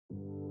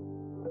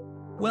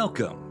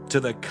Welcome to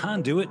the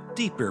Conduit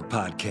Deeper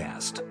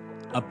podcast,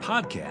 a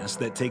podcast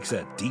that takes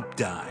a deep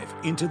dive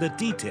into the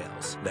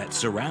details that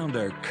surround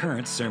our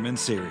current sermon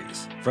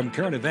series, from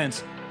current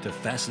events to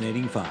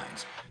fascinating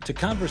finds to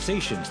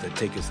conversations that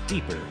take us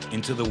deeper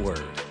into the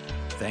Word.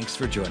 Thanks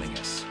for joining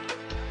us.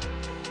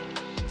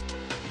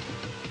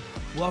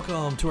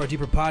 Welcome to our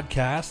Deeper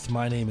podcast.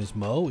 My name is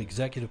Mo,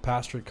 Executive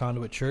Pastor at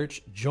Conduit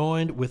Church,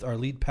 joined with our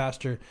lead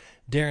pastor,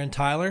 Darren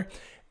Tyler,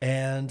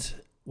 and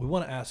we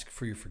want to ask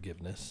for your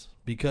forgiveness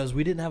because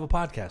we didn't have a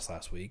podcast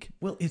last week.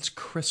 Well, it's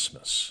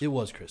Christmas. It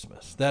was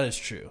Christmas. That is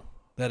true.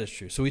 That is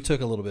true. So we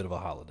took a little bit of a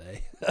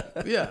holiday.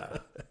 Yeah.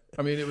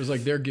 I mean, it was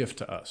like their gift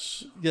to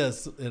us.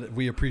 Yes, and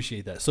we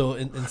appreciate that. So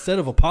instead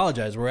of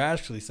apologize, we're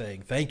actually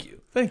saying thank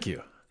you. Thank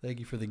you. Thank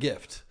you for the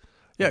gift.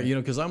 Yeah, you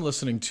know, because I'm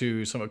listening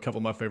to a couple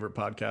of my favorite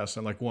podcasts,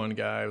 and like one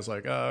guy was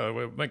like,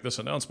 we'll make this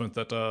announcement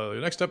that the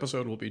next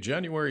episode will be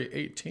January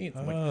 18th.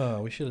 I'm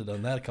like, We should have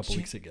done that a couple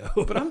weeks ago.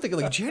 but I'm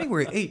thinking like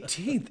January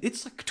 18th,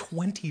 it's like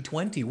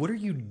 2020. What are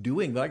you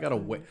doing that I got to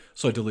wait?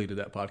 So I deleted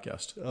that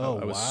podcast.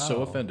 I was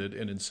so offended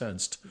and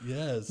incensed.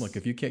 Yes. Like,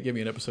 if you can't give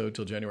me an episode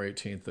till January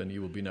 18th, then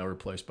you will be now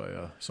replaced by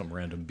some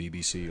random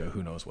BBC,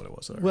 who knows what it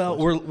was. Well,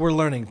 we're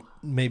learning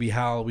maybe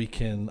how we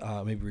can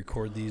maybe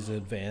record these in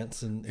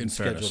advance and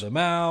schedule them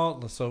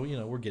out. So, you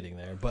know, we're getting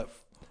there. But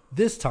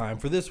this time,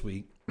 for this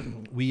week,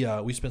 we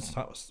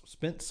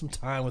spent some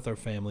time with our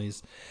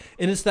families.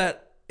 And it's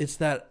that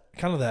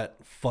kind of that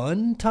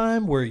fun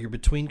time where you're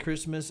between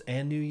Christmas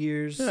and New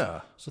Year's.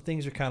 Yeah. So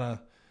things are kind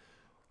of,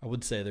 I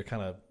would say they're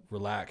kind of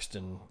relaxed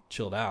and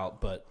chilled out.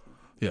 But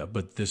yeah,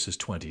 but this is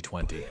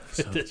 2020.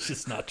 So. That's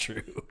just not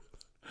true.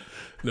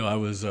 No, I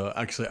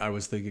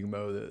was thinking,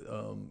 Mo,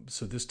 that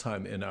so this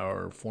time in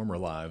our former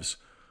lives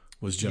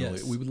was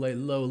generally we would lay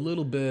low a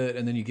little bit,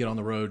 and then you get on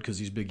the road because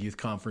these big youth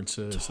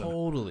conferences.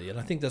 Totally, and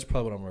I think that's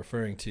probably what I'm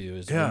referring to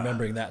is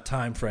remembering that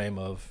time frame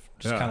of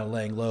just kind of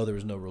laying low. There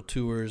was no real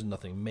tours,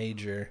 nothing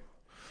major.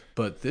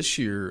 But this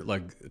year,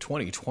 like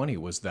 2020,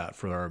 was that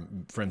for our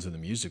friends in the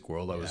music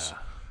world. I was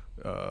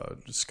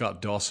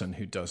Scott Dawson,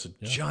 who does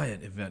a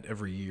giant event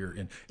every year.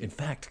 And in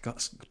fact,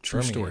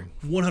 true story,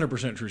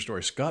 100% true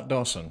story. Scott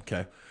Dawson,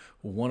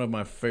 one of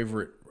my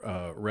favorite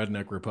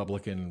redneck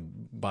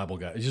Republican Bible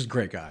guys. He's just a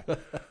great guy.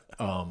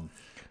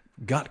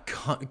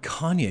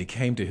 Kanye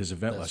came to his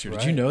event last year.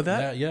 Right. Did you know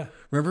that? Yeah.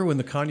 Remember when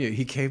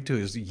he came to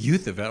his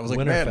youth event? I was like,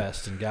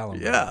 Winterfest in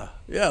Gallenberg.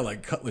 Yeah.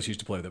 Like Cutlass used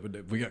to play that,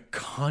 but we got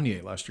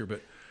Kanye last year,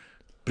 but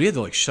he had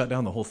to shut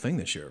down the whole thing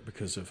this year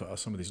because of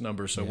some of these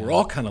numbers. So we're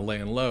all kind of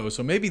laying low.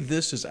 So maybe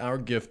this is our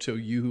gift to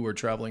you who are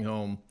traveling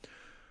home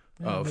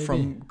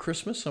from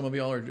Christmas. Some of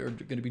y'all are going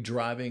to be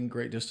driving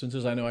great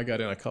distances. I know I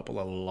got in a couple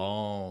of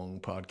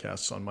long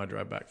podcasts on my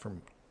drive back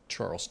from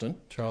Charleston,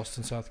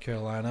 South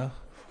Carolina.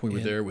 We were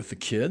there with the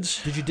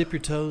kids. Did you dip your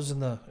toes in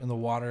the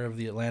water of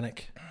the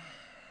Atlantic?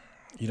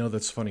 You know,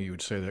 that's funny you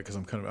would say that because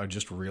I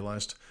just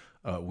realized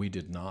we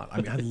did not.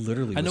 I mean, I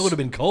literally. I know it would have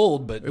been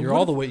cold, but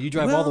you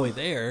drive all the way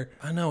there.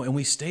 I know, and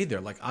we stayed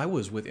there. Like I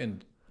was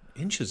within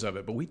inches of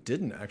it, but we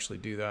didn't actually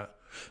do that.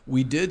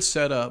 We did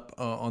set up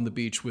on the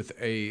beach with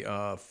a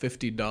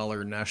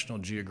 $50 National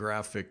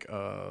Geographic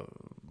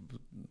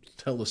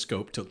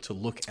telescope to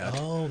look at.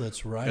 Oh,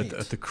 that's right.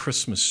 At the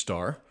Christmas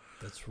star.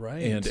 That's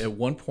right. And at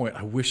one point,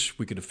 I wish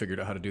we could have figured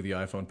out how to do the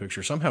iPhone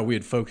picture. Somehow we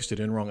had focused it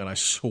in wrong, and I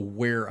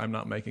swear I'm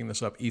not making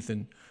this up.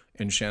 Ethan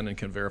and Shannon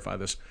can verify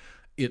this.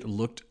 It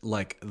looked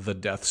like the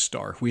Death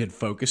Star. We had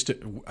focused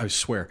it, I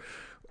swear.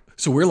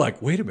 So we're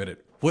like, wait a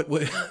minute. What?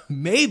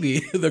 Maybe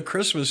the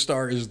Christmas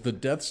star is the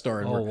Death Star.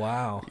 And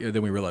wow. Yeah,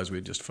 then we realized we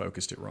had just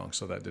focused it wrong,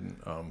 so that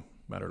didn't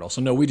matter at all.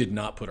 So no, we did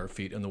not put our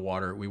feet in the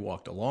water. We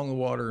walked along the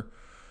water.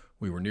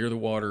 We were near the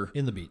water.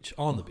 On the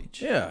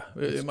beach. Yeah.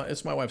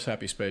 It's my wife's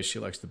happy space. She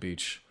likes the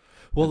beach.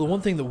 Well, the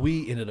one thing that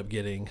we ended up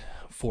getting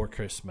for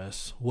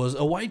Christmas was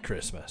a white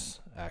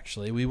Christmas,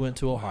 actually. We went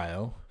to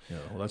Ohio. Yeah,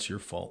 well, that's your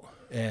fault.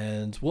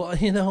 And, well,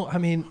 you know, I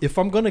mean, if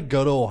I'm going to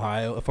go to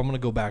Ohio, if I'm going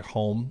to go back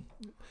home,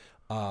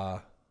 I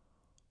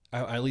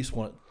at least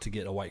want to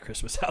get a white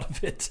Christmas out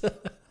of it.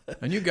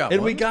 And you got one.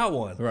 And we got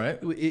one. Right.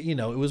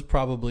 It was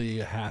probably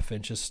a half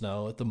inch of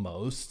snow at the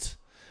most.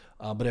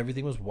 But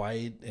everything was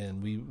white,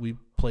 and we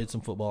played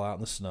some football out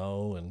in the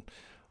snow, and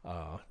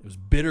it was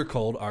bitter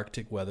cold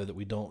Arctic weather that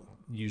we don't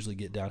usually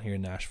get down here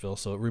in Nashville,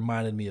 so it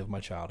reminded me of my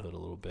childhood a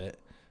little bit.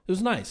 It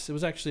was nice. It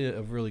was actually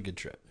a really good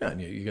trip. Yeah, and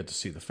you get to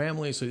see the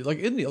family. So,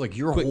 isn't it like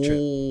your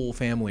whole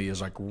family is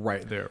like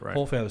right there, right?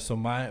 Whole family. So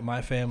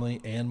my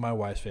family and my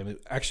wife's family.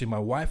 Actually, my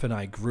wife and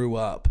I grew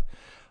up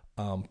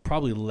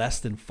probably less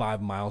than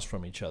 5 miles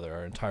from each other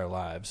our entire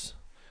lives,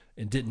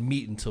 and didn't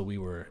meet until we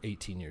were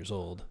 18 years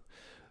old.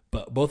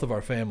 But both of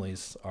our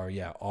families are,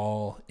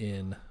 all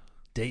in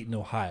Dayton,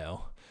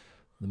 Ohio,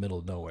 in the middle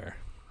of nowhere.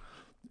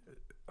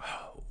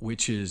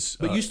 Which is...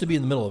 But used to be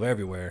in the middle of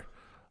everywhere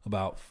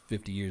about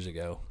 50 years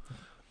ago.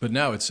 But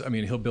now it's,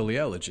 hillbilly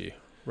elegy,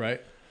 right?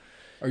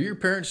 Are your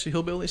parents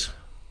hillbillies?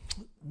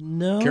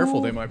 No.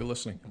 Careful, they might be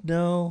listening.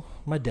 No.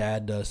 My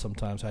dad does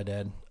sometimes. Hi,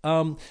 Dad.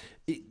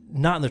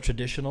 Not in the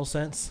traditional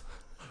sense.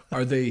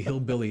 Are they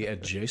hillbilly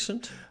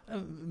adjacent?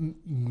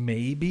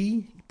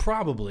 Maybe,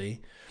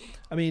 probably.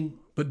 I mean,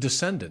 but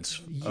descendants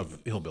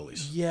of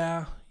hillbillies.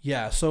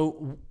 Yeah.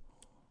 So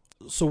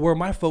where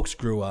my folks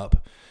grew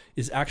up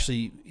is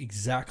actually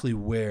exactly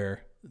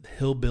where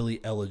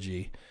Hillbilly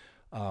Elegy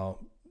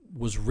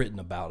was written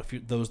about.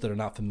 Those that are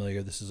not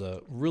familiar, this is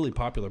a really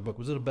popular book.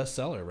 Was it a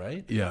bestseller,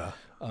 right? Yeah.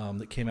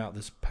 That came out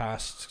this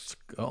past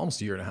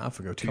almost a year and a half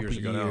ago, 2 years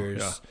ago now.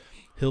 Yeah.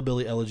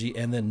 Hillbilly Elegy,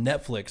 and then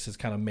Netflix has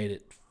kind of made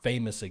it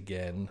famous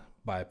again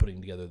by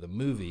putting together the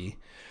movie.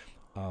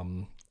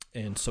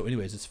 And so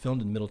anyways, it's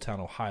filmed in Middletown,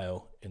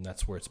 Ohio, and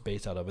that's where it's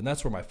based out of. And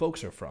that's where my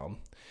folks are from.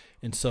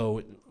 And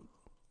so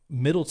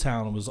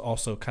Middletown was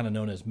also kind of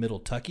known as Middle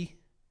Tucky.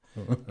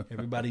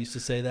 Everybody used to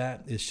say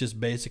that. It's just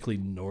basically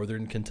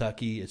northern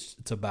Kentucky. It's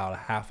about a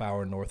half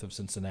hour north of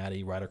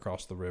Cincinnati, right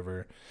across the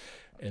river.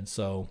 And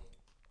so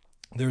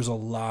there's a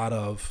lot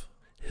of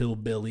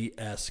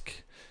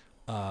hillbilly-esque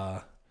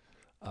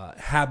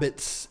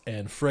habits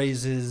and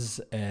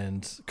phrases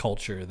and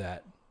culture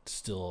that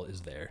still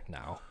is there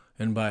now.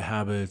 And by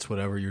habits,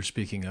 whatever you're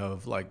speaking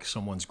of, like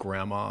someone's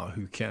grandma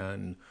who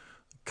can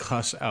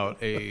cuss out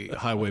a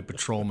highway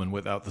patrolman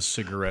without the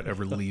cigarette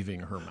ever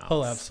leaving her mouth.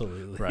 Oh,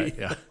 absolutely. Right,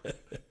 yeah.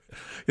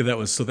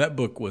 That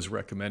book was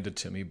recommended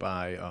to me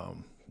by,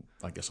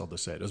 I guess I'll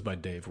just say it was by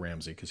Dave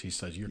Ramsey, because he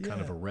says you're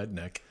kind of a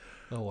redneck.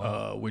 Oh,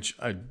 wow. Which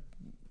I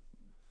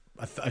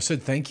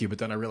said thank you, but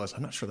then I realized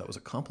I'm not sure that was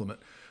a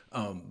compliment.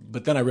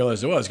 But then I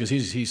realized it was, because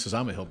he says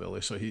I'm a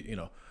hillbilly, so he.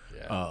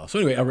 So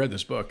anyway, I read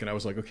this book and I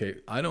was like, okay,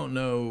 I don't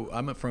know.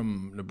 I'm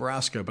from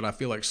Nebraska, but I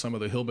feel like some of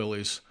the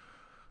hillbillies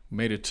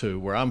made it to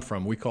where I'm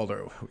from. We called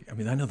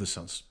I know this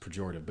sounds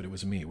pejorative, but it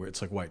was me, where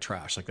it's like white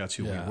trash. Like that's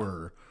who we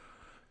were.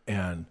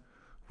 And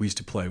we used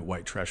to play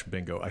white trash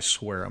bingo. I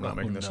swear I'm not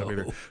making this up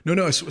either.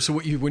 No. So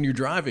when you're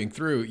driving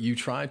through, you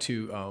try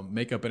to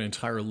make up an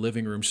entire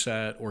living room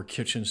set or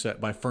kitchen set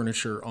by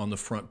furniture on the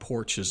front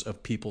porches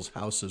of people's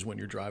houses when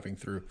you're driving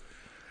through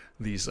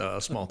these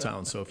small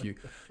towns. So if you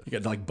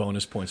get like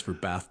bonus points for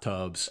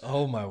bathtubs.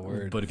 Oh my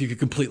word. But if you could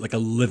complete like a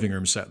living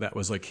room set, that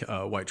was like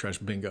white trash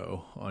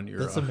bingo on your.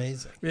 That's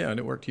amazing. Yeah, and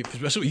it worked.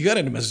 Especially you got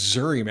into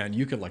Missouri, man,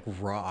 you could like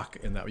rock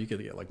in that. You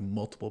could get like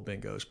multiple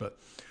bingos. But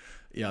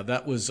yeah,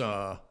 that was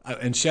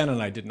and Shannon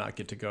and I did not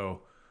get to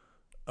go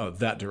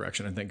that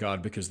direction, and thank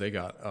God, because they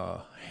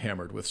got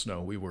hammered with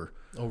snow. We were.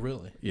 Oh,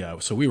 really? Yeah.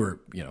 So we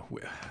were,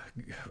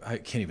 I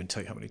can't even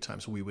tell you how many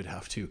times we would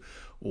have to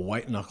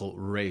white knuckle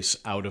race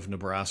out of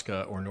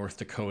Nebraska or North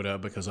Dakota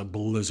because a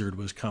blizzard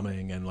was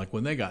coming. And like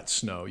when they got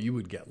snow, you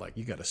would get like,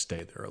 you got to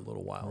stay there a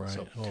little while. Right.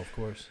 So, of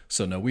course.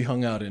 So no, we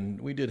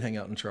did hang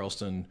out in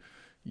Charleston.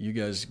 You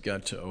guys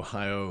got to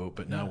Ohio,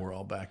 but now we're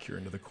all back here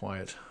into the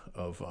quiet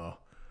of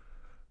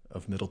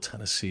Middle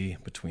Tennessee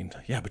between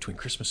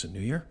Christmas and New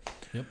Year.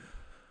 Yep.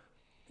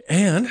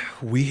 And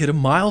we hit a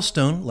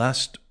milestone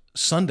last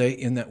Sunday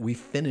in that we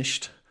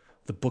finished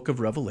the book of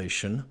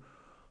Revelation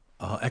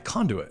at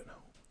Conduit,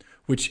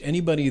 which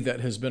anybody that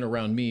has been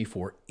around me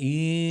for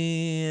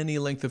any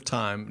length of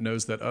time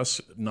knows that us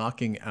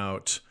knocking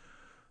out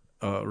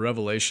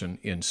Revelation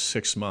in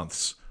 6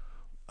 months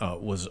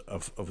was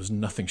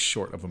nothing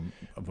short of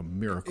a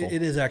miracle.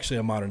 It is actually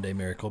a modern day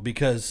miracle,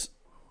 because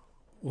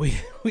we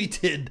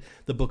did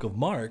the book of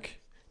Mark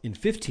in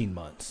 15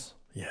 months.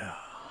 Yeah.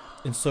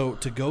 And so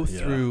to go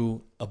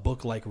through a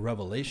book like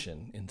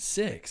Revelation in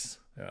 6,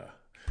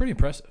 pretty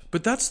impressive.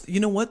 But that's, you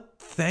know what?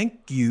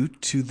 Thank you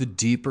to the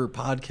Deeper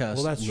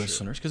podcast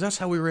listeners, because that's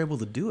how we were able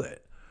to do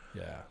it.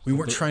 Yeah. We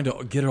weren't trying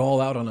to get it all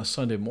out on a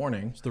Sunday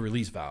morning. It's the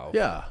release valve.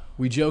 Yeah.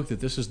 We joke that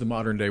this is the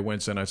modern day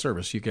Wednesday night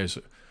service. You guys,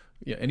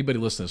 anybody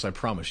listening to this, I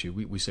promise you,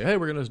 we say, hey,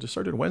 we're going to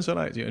start it Wednesday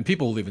night. And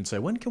people will even say,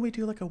 when can we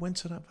do like a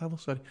Wednesday night Bible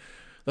study?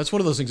 That's one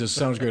of those things that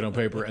sounds great on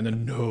paper, and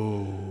then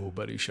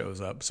nobody shows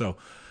up. So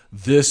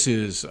this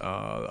is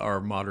our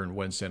modern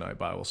Wednesday night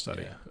Bible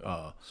study.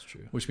 Yeah, that's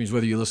true. Which means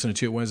whether you listen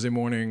to it Wednesday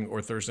morning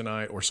or Thursday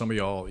night, or some of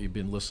y'all, you've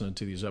been listening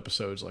to these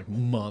episodes like a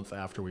month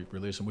after we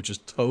release them, which is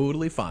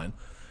totally fine.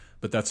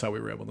 But that's how we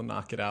were able to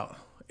knock it out.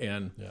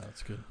 And yeah,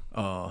 that's good.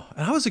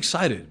 And I was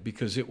excited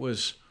because it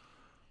was,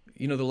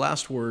 the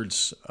last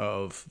words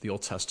of the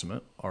Old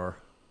Testament are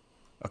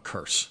a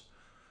curse.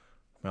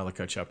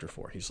 Malachi chapter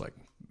 4. He's like,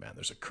 man,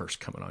 there's a curse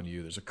coming on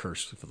you. There's a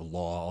curse for the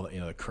law,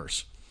 the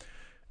curse.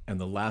 And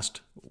the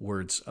last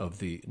words of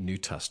the New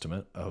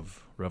Testament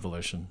of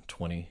Revelation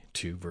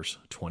 22, verse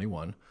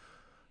 21,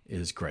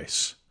 is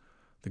grace.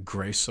 The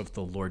grace of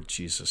the Lord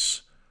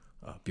Jesus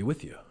be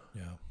with you.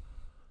 Yeah.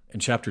 And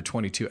chapter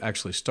 22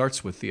 actually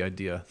starts with the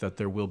idea that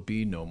there will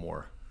be no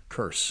more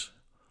curse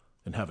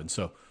in heaven.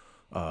 So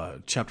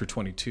chapter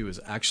 22 is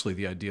actually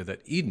the idea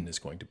that Eden is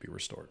going to be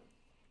restored.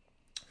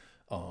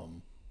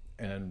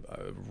 And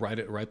write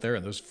it right there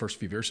in those first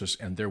few verses,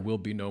 and there will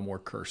be no more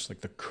curse.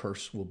 Like the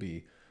curse will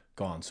be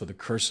gone. So the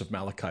curse of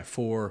Malachi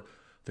 4,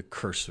 the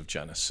curse of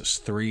Genesis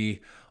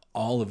 3,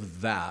 all of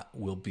that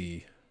will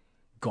be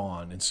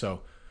gone. And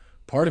so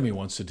part of me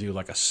wants to do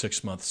like a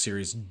 6-month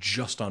series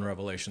just on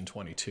Revelation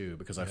 22,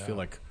 because I feel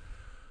like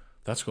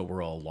that's what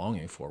we're all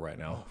longing for right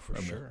now. Oh, for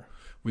sure.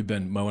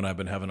 Mo and I have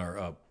been having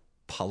our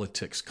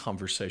politics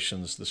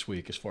conversations this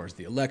week as far as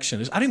the election.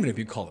 I don't even know if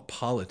you call it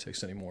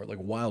politics anymore, like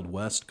Wild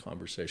West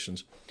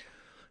conversations.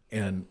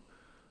 And,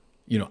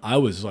 I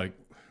was like,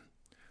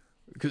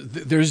 because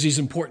there's these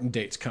important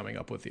dates coming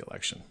up with the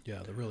election.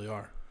 Yeah, there really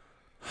are.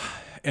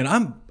 And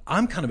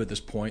I'm kind of at this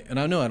point, and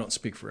I know I don't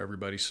speak for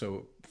everybody,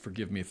 so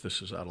forgive me if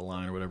this is out of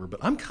line or whatever, but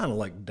I'm kind of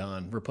like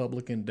done.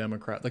 Republican,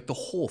 Democrat, like the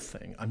whole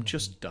thing. I'm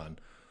just done.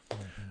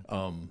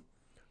 Mm-hmm.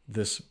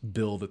 This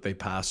bill that they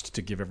passed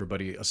to give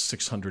everybody a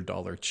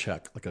 $600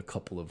 check like a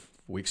couple of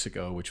weeks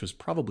ago, which was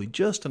probably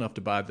just enough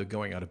to buy the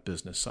going out of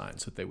business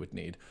signs that they would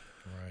need.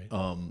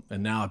 Right.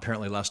 And now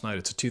apparently last night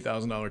it's a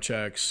 $2,000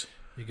 checks.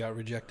 It got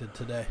rejected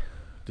today.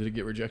 Did it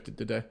get rejected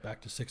today?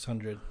 Back to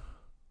 600.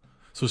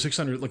 So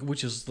 600, like,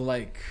 which is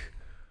like,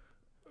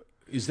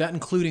 is that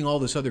including all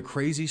this other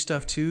crazy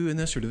stuff too in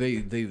this, or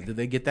did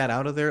they get that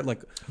out of there?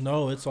 Like,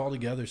 no, it's all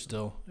together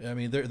still. I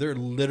mean, they're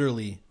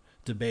literally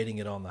debating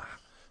it on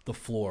the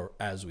floor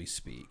as we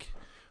speak.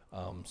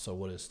 So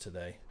what is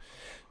today?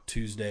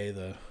 Tuesday,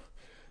 the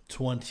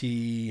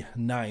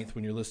 29th,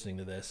 when you're listening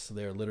to this,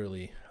 they're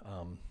literally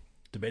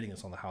debating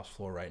this on the House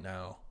floor right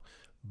now.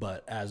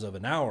 But as of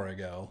an hour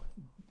ago,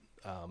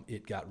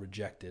 it got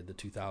rejected. The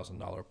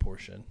 $2,000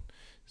 portion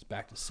is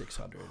back to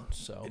 $600.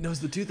 So now,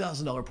 is the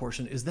 $2,000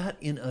 portion, is that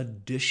in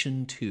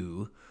addition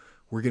to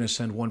we're going to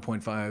send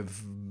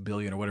 $1.5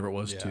 billion or whatever it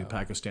was to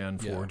Pakistan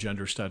for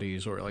gender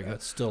studies, or like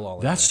that's still all.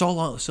 That's still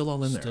all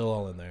in there. Still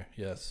all in there.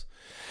 Yes.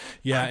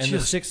 Yeah, and the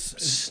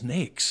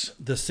snakes.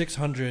 The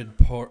 600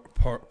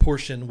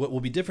 portion. What will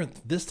be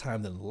different this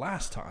time than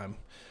last time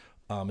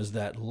is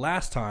that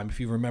last time, if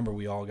you remember,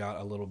 we all got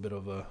a little bit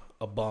of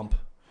a bump.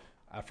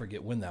 I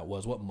forget when that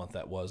was, what month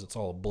that was. It's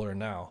all a blur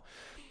now.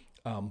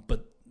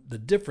 But the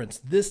difference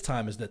this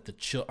time is that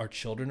our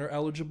children are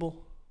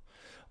eligible.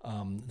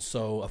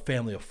 So a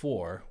family of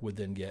 4 would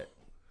then get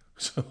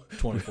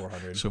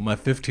 $2,400. So my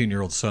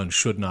 15-year-old son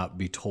should not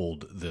be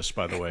told this,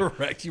 by the way.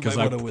 Correct. You might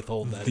want to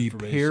withhold that information.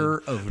 The pair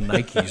of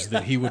Nikes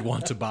that he would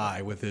want to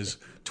buy with his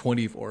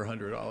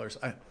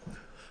 $2,400.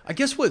 I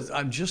guess what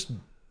I'm just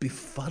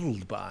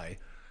befuddled by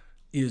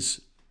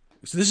is,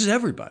 so this is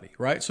everybody,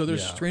 right? So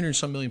there's 300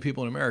 some million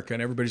people in America,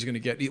 and everybody's going to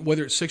get,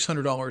 whether it's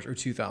 $600 or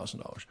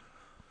 $2,000.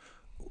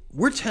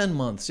 We're 10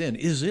 months in.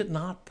 Is it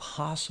not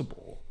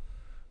possible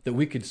that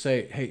we could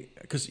say, hey,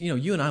 because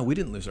you and I, we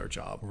didn't lose our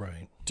job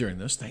during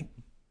this. Thank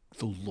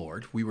the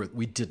Lord,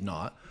 we did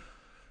not.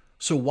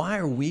 So why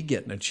are we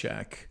getting a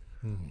check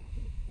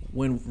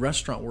when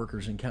restaurant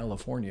workers in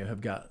California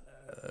have got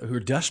who are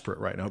desperate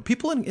right now?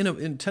 People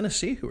in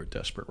Tennessee who are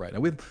desperate right now.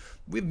 We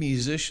have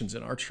musicians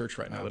in our church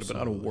right now that have been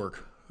out of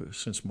work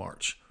since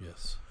March.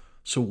 Yes.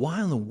 So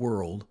why in the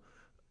world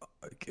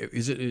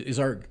is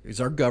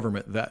our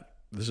government that?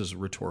 This is a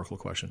rhetorical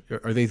question.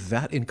 Are they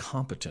that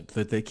incompetent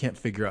that they can't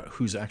figure out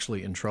who's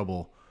actually in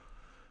trouble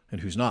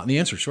and who's not? And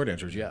the short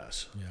answer is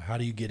yes. Yeah. How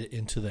do you get it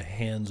into the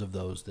hands of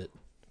those that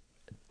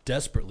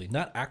desperately,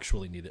 not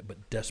actually need it,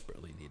 but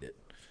desperately need it?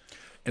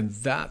 And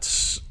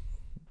that's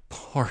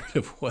part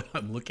of what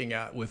I'm looking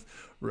at with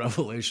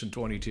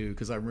Rev.22,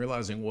 because I'm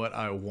realizing what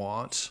I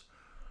want.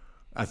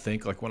 I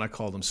think, like when I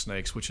call them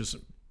snakes, which is,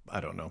 I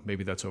don't know,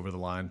 maybe that's over the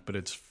line, but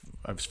it's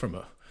from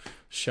a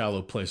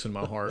shallow place in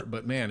my heart.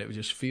 But man, it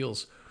just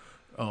feels,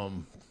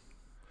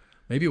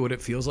 maybe what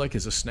it feels like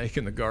is a snake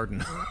in the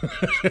garden.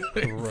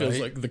 It feels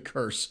like the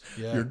curse.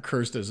 Yeah. You're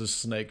cursed as a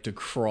snake to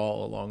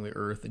crawl along the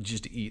earth and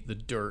just eat the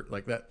dirt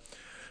like that.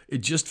 It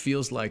just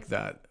feels like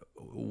that.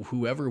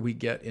 Whoever we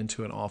get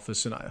into an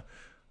office, and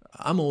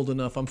I'm old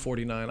enough, I'm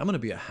 49, I'm going to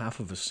be a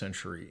half of a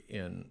century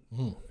in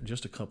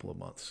just a couple of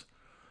months.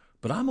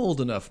 But I'm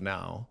old enough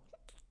now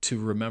to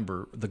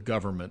remember the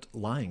government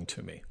lying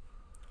to me.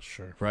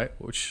 Sure. Right?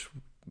 Which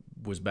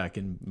was back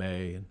in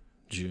May and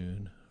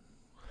June,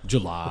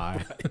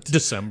 July,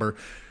 December.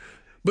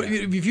 But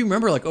if you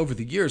remember, like over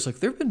the years,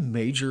 like there have been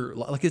major,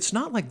 like it's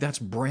not like that's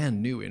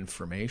brand new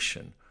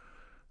information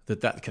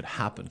that could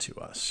happen to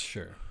us.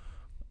 Sure.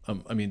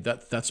 I mean,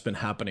 that's been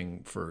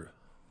happening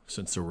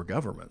since there were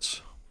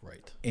governments.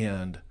 Right.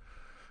 And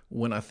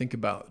when I think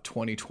about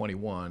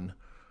 2021,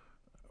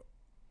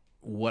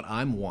 what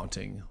I'm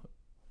wanting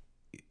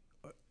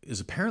is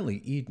apparently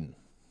Eden.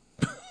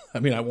 I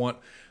mean, I want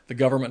the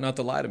government not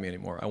to lie to me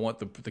anymore. I want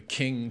the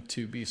king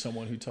to be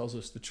someone who tells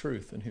us the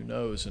truth and who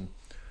knows. And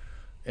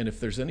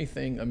if there's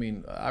anything, I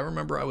mean, I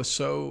remember I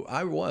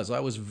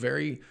was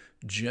very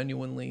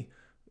genuinely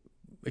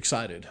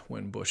excited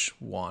when Bush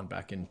won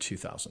back in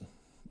 2000.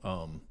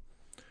 I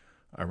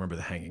remember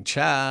the hanging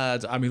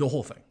chads. I mean, the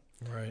whole thing.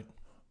 Right.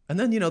 And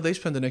then, they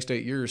spend the next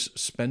 8 years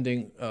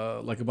spending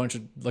like a bunch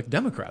of like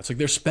Democrats. Like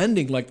they're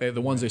spending like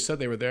the ones they said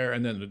they were there.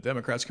 And then the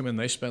Democrats come in,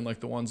 they spend like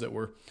the ones that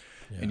were.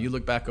 Yeah. And you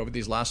look back over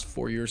these last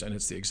 4 years, and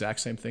it's the exact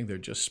same thing. They're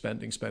just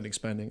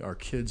spending. Our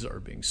kids are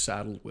being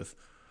saddled with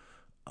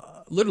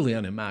literally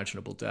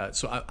unimaginable debt.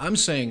 So I'm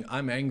saying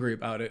I'm angry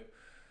about it.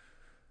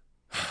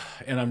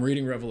 And I'm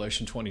reading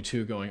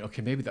Rev.22 going,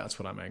 okay, maybe that's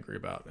what I'm angry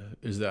about,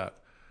 is that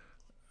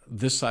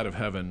this side of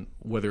heaven,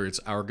 whether it's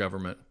our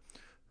government,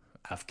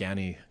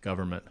 Afghani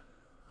government,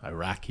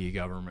 Iraqi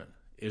government,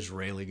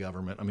 Israeli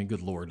government. I mean,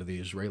 good Lord, the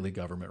Israeli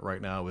government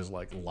right now is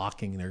like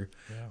locking their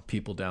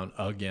people down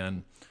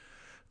again.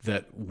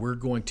 That we're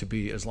going to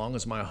be, as long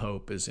as my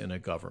hope is in a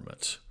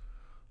government,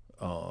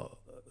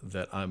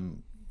 that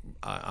I'm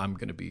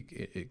going to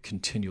be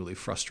continually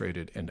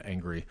frustrated and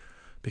angry,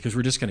 because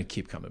we're just going to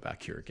keep coming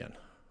back here again.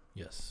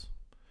 Yes.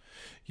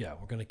 Yeah,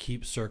 we're going to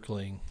keep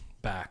circling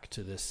back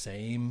to this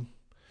same,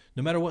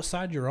 no matter what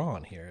side you're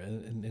on here.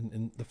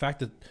 And the fact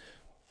that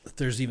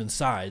there's even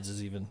sides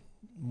is even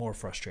more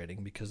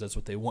frustrating, because that's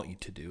what they want you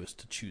to do, is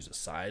to choose a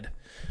side.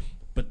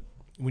 But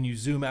when you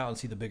zoom out and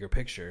see the bigger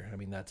picture, I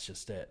mean, that's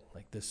just it.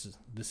 Like, this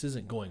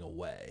isn't going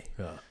away.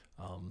 Yeah.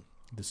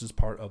 This is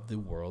part of the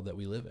world that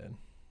we live in.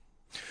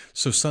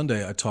 So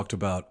Sunday I talked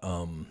about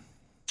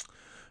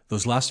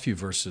those last few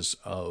verses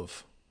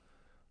of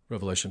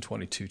Revelation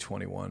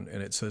 22:21,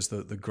 and it says,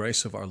 the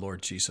grace of our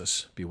Lord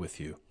Jesus be with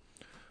you,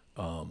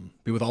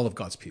 be with all of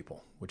God's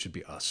people, which would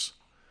be us.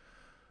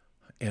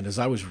 And as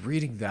I was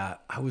reading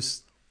that, I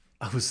was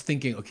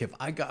thinking, okay,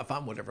 if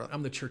I'm whatever,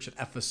 I'm the church at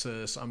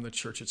Ephesus, I'm the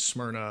church at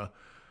Smyrna,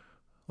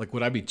 like,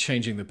 would I be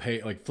changing the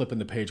page, like flipping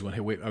the page when,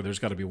 hey, wait, there's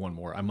got to be one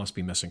more. I must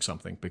be missing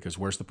something, because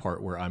where's the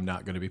part where I'm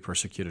not going to be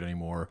persecuted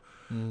anymore?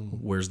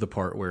 Where's the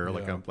part where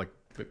I'm like,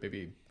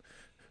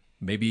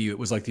 maybe it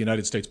was like the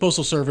United States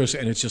Postal Service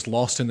and it's just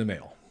lost in the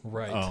mail.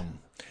 Right.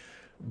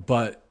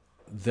 But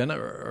then I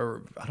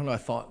don't know, I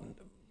thought,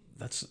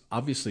 that's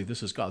obviously,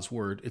 this is God's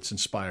word. It's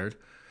inspired.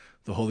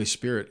 The Holy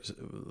Spirit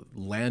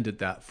landed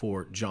that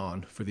for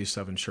John, for these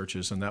 7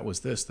 churches, and that was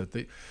this,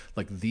 that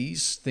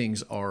these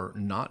things are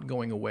not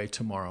going away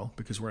tomorrow,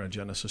 because we're in a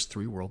Genesis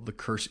 3 world. The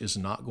curse is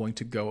not going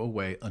to go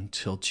away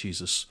until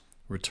Jesus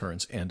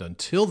returns. And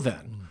until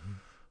then,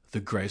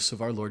 the grace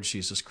of our Lord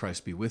Jesus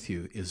Christ be with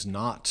you is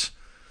not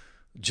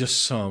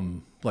just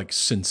some, like,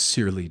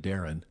 sincerely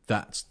Darren.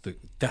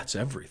 That's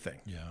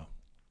everything. Yeah.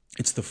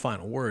 It's the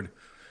final word.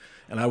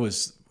 And I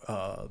was...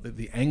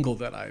 the angle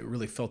that I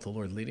really felt the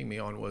Lord leading me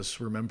on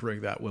was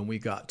remembering that when we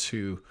got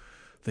to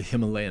the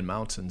Himalayan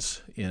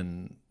mountains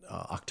in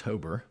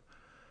October,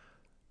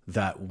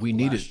 that we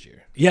needed... Last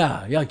year.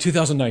 Yeah, like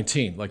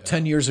 2019,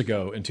 10 years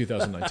ago in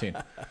 2019.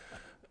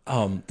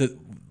 That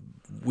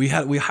we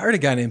hired a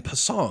guy named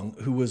Pasong,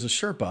 who was a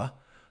Sherpa,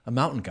 a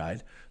mountain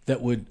guide,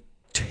 that would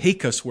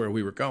take us where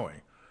we were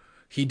going.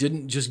 He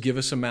didn't just give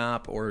us a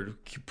map or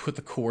put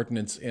the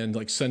coordinates in,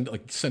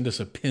 send us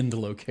a pinned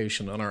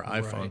location on our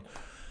iPhone. Right.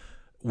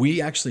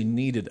 We actually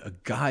needed a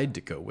guide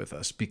to go with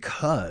us,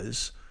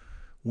 because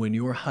when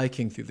you're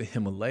hiking through the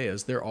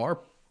Himalayas, there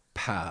are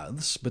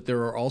paths, but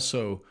there are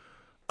also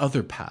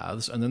other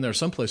paths. And then there are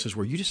some places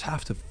where you just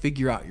have to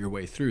figure out your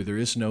way through. There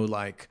is no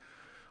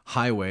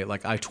highway,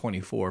 like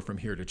I-24 from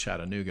here to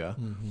Chattanooga.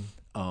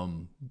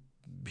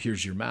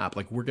 Here's your map.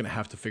 Like, we're going to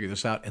have to figure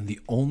this out. And the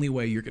only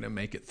way you're going to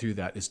make it through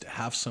that is to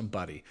have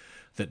somebody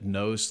that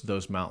knows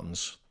those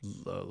mountains,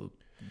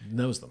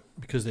 knows them.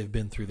 Because they've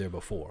been through there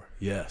before.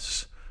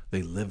 Yes.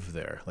 They live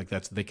there.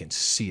 They can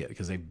see it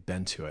because they've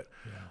been to it.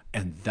 Yeah.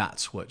 And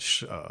that's what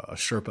a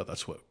Sherpa,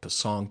 that's what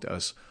Pasong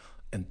does.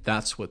 And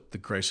that's what the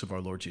grace of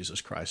our Lord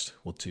Jesus Christ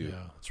will do.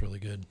 Yeah, that's really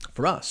good.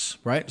 For us,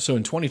 right? So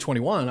in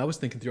 2021, I was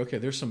thinking through, okay,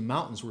 there's some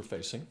mountains we're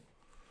facing.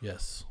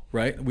 Yes.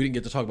 Right? We didn't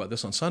get to talk about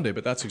this on Sunday,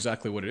 but that's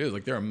exactly what it is.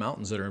 Like, there are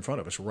mountains that are in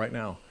front of us right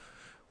now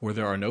where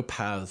there are no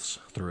paths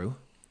through.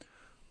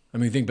 I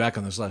mean, think back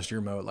on this last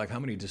year, Mo, like, how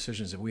many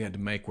decisions have we had to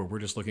make where we're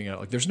just looking at,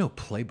 like, there's no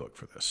playbook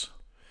for this.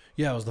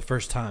 Yeah, it was the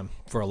first time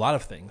for a lot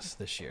of things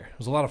this year. It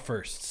was a lot of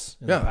firsts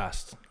in the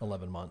past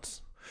 11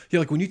 months. Yeah,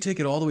 like when you take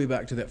it all the way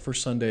back to that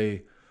first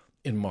Sunday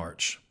in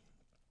March,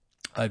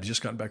 I'd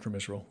just gotten back from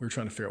Israel. We were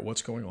trying to figure out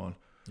what's going on.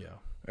 Yeah.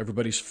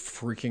 Everybody's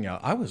freaking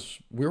out.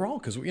 We were all,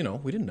 because, we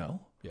didn't know.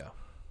 Yeah.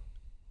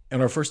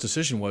 And our first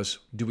decision was,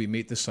 do we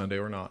meet this Sunday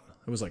or not?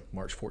 It was like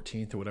March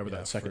 14th or whatever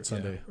that second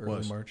Sunday early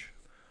was. March.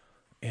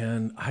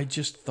 And I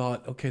just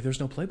thought, okay, there's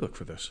no playbook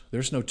for this.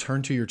 There's no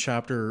turn to your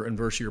chapter and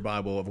verse of your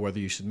Bible of whether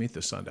you should meet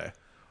this Sunday.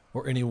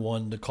 Or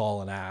anyone to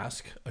call and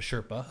ask, a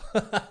Sherpa.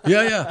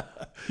 Yeah.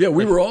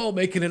 We were all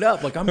making it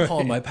up. Like, I'm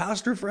calling my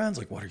pastor friends.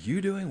 Like, what are you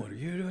doing? What are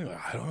you doing?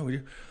 Like, I don't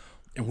know.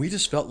 And we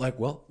just felt like,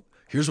 well,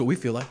 here's what we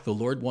feel like. The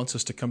Lord wants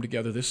us to come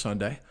together this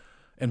Sunday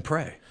and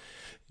pray.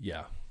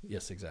 Yeah.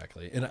 Yes,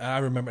 exactly. And I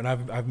remember, and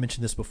I've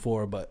mentioned this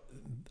before, but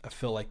I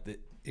feel like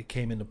that it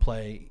came into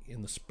play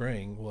in the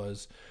spring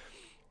was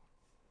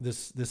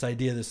this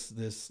idea,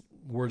 this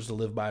words to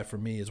live by for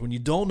me is, when you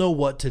don't know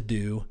what to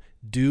do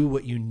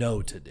what you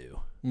know to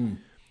do.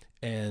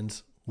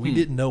 And we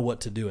didn't know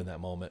what to do in that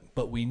moment,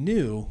 but we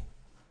knew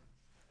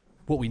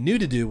what we knew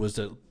to do was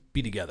to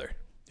be together.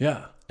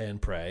 Yeah.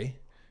 And pray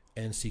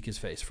and seek his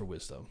face for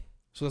wisdom.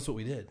 So that's what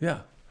we did.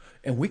 Yeah.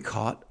 And we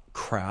caught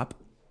crap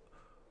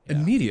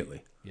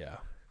immediately. Yeah.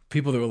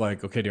 People that were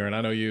like, okay, Darren,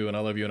 I know you and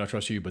I love you and I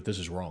trust you, but this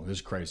is wrong. This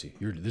is crazy.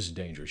 This is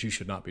dangerous. You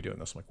should not be doing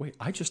this. I'm like, wait,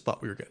 I just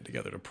thought we were getting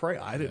together to pray.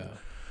 I didn't.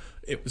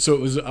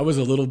 I was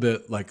a little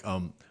bit like,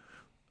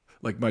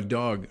 Like my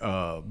dog,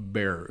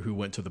 Bear, who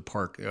went to the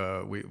park,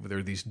 there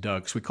are these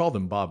ducks. We call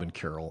them Bob and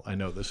Carol. I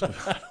know this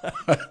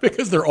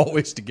because they're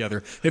always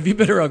together. If you've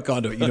been around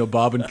Conduit, you know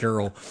Bob and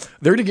Carol.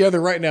 They're together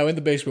right now in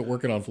the basement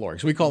working on flooring.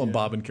 So we call them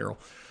Bob and Carol.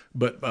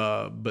 But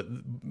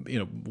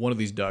one of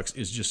these ducks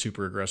is just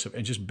super aggressive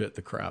and just bit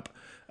the crap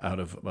out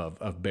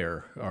of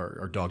Bear,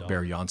 our dog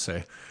Bear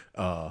Yonsei.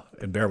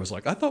 And Bear was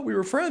like, I thought we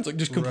were friends. Like,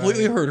 just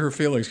completely hurt her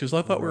feelings because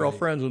I thought we were all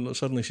friends. And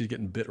suddenly she's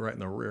getting bit right in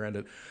the rear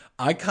end.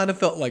 I kind of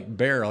felt like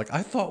Bear. Like,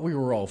 I thought we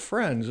were all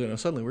friends. And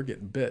suddenly we're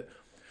getting bit.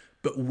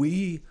 But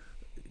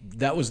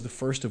that was the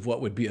first of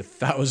what would be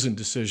 1,000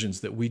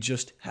 decisions that we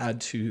just had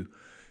to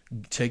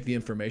take the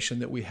information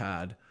that we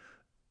had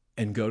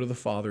and go to the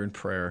Father in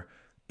prayer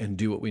and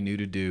do what we knew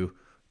to do.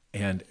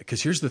 And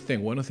because here's the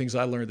thing, one of the things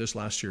I learned this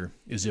last year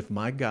is if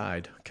my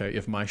guide,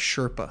 if my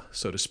Sherpa,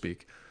 so to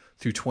speak,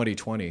 through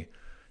 2020,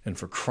 and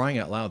for crying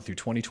out loud through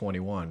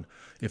 2021,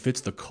 if it's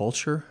the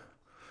culture,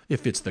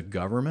 if it's the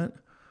government,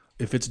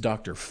 if it's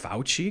Dr.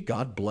 Fauci,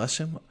 God bless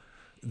him,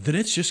 then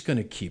it's just going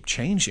to keep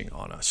changing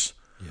on us.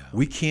 Yeah.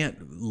 We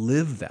can't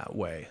live that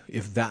way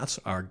if that's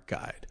our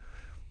guide.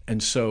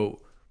 And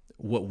so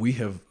what we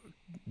have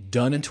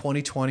done in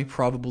 2020,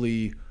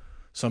 probably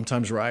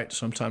sometimes right,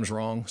 sometimes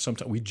wrong.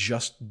 Sometimes we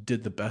just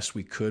did the best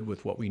we could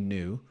with what we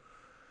knew,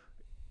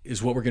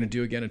 is what we're going to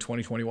do again in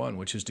 2021,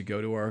 which is to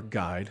go to our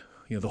guide,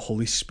 the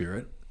Holy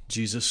Spirit,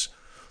 Jesus,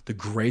 the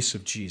grace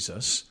of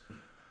Jesus,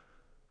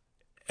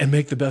 and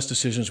make the best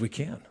decisions we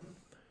can.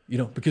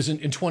 Because in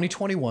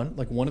 2021,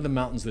 like one of the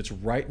mountains that's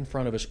right in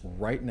front of us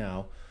right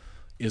now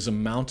is a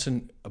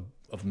mountain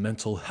of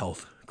mental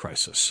health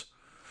crisis.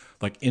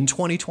 Like in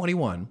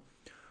 2021,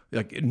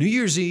 like New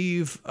Year's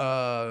Eve,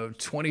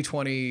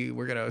 2020,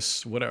 we're going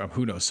to, whatever,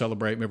 who knows,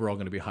 celebrate. Maybe we're all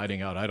going to be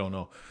hiding out. I don't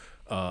know.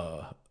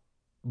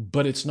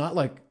 But it's not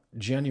like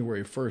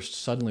January 1st,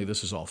 suddenly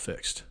this is all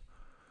fixed.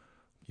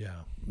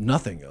 Yeah.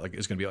 Nothing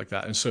is going to be like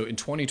that. And so in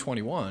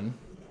 2021,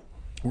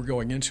 we're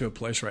going into a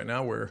place right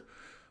now where,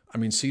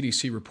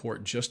 CDC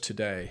report just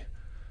today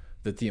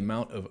that the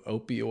amount of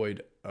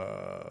opioid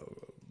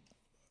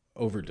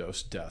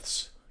overdose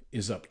deaths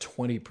is up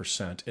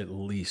 20% at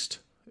least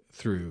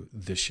through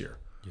this year.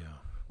 Yeah.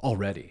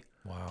 Already.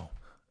 Wow.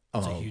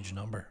 That's a huge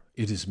number.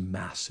 It is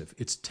massive.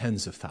 It's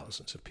tens of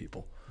thousands of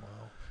people. Wow.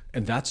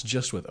 And that's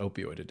just with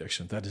opioid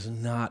addiction. That does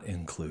not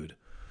include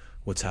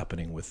what's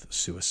happening with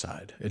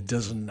suicide. It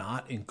does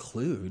not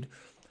include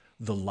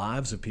the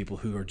lives of people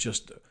who are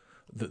just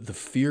the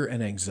fear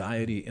and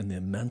anxiety and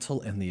the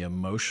mental and the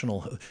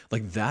emotional.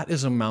 Like that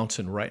is a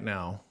mountain right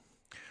now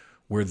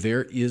where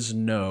there is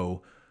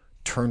no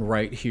turn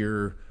right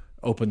here,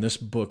 open this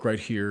book right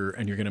here,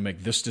 and you're going to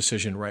make this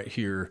decision right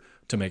here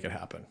to make it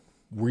happen.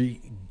 We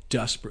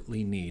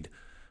desperately need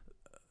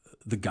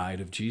the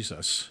guide of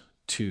Jesus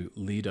to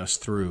lead us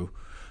through.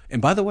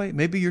 And by the way,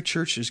 maybe your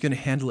church is going to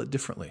handle it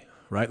differently,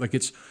 right? Like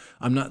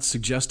I'm not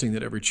suggesting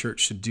that every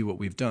church should do what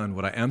we've done.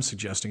 What I am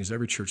suggesting is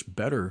every church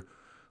better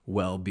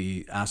well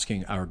be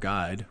asking our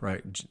guide,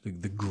 right,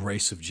 the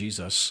grace of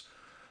Jesus,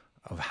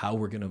 of how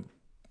we're going to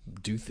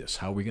do this,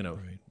 how we're going to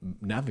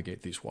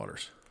navigate these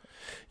waters.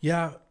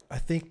 Yeah, I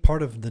think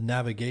part of the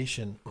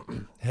navigation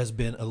has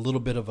been a little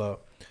bit of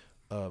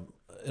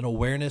an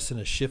awareness and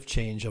a shift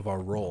change of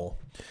our role.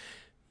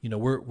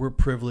 We're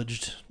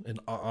privileged and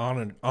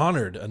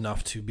honored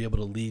enough to be able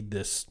to lead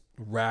this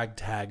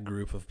ragtag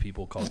group of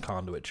people called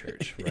Conduit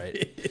Church,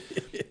 right?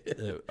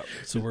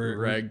 So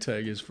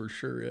ragtag is for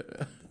sure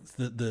it.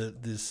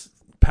 This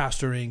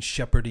pastoring,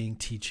 shepherding,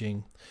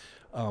 teaching,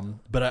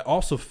 but I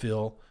also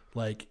feel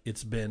like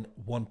it's been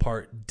one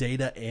part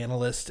data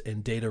analyst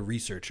and data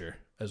researcher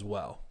as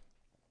well.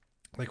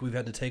 Like we've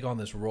had to take on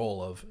this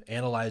role of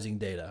analyzing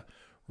data,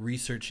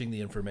 researching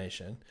the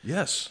information.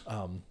 Yes.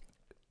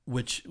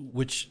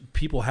 Which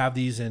people have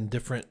these in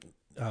different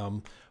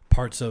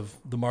parts of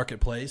the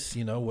marketplace,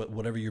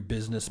 whatever your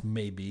business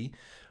may be.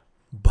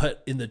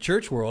 But in the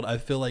church world, I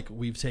feel like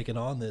we've taken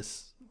on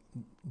this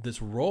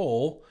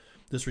role,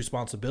 this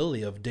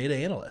responsibility of data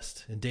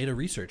analyst and data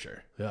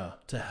researcher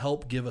to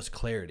help give us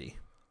clarity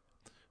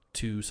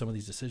to some of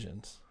these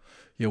decisions.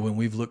 Yeah, when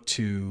we've looked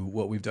to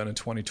what we've done in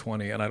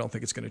 2020, and I don't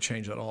think it's going to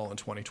change at all in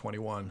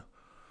 2021,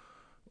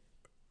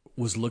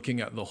 was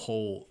looking at the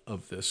whole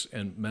of this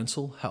and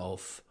mental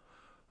health.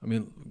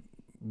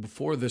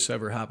 Before this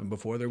ever happened,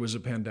 before there was a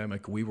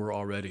pandemic, we were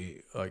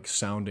already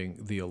sounding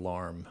the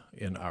alarm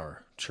in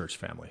our church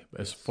family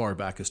as far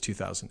back as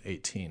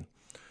 2018,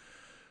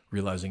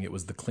 realizing it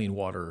was the clean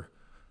water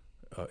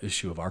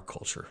issue of our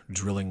culture,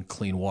 drilling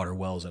clean water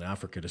wells in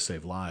Africa to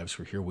save lives.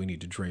 For here we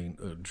need to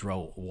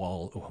drill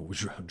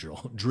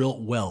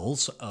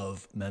wells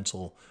of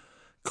mental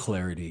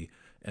clarity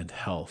and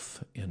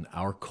health in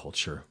our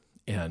culture.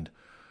 And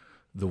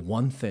the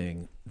one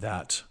thing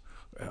that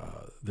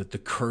the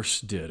curse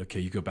did,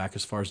 you go back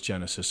as far as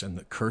Genesis, and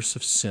the curse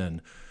of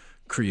sin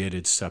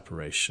created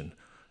separation.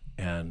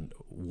 And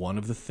one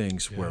of the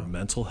things where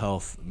mental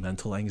health,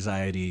 mental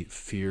anxiety,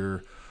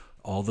 fear,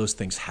 all those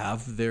things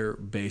have their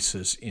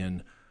basis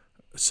in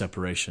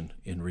separation,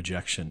 in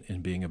rejection,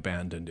 in being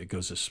abandoned. It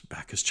goes as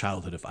back as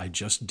childhood. If I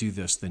just do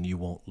this, then you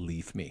won't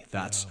leave me.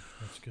 That's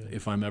good.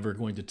 If I'm ever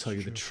going to tell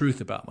you the truth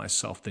about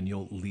myself, then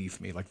you'll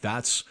leave me. Like,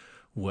 that's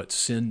what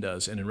sin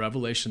does. And in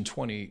Revelation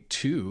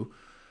 22,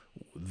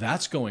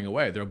 that's going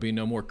away. There'll be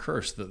no more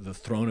curse. The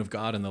throne of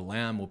God and the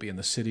Lamb will be in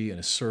the city, and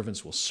his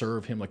servants will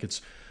serve him. Like,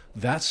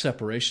 that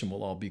separation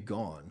will all be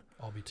gone.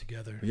 All be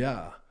together.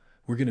 Yeah.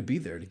 We're going to be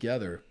there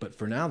together. But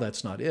for now,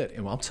 that's not it.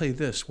 And I'll tell you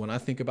this, when I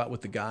think about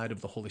what the guide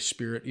of the Holy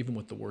Spirit, even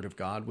what the Word of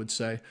God would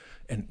say,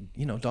 and,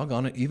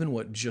 doggone it, even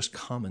what just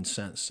common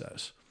sense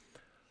says,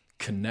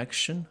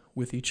 connection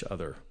with each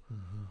other,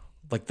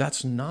 like,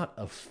 that's not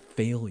a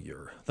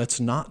failure. That's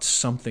not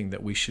something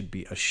that we should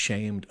be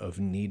ashamed of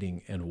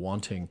needing and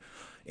wanting.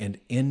 And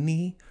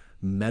any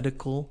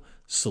medical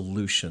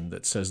solution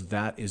that says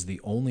that is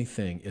the only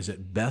thing is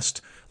at best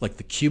like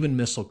the Cuban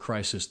Missile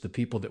Crisis. The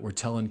people that were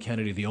telling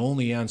Kennedy the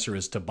only answer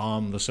is to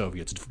bomb the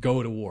Soviets,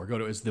 go to war,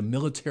 it's the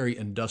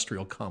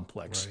military-industrial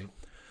complex. Right.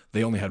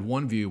 They only had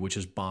one view, which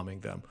is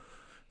bombing them.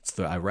 It's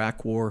the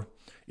Iraq War,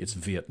 it's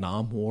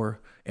Vietnam War,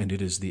 and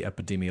it is the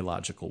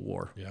epidemiological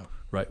war. Yeah.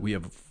 Right? We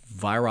have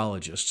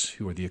virologists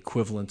who are the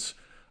equivalents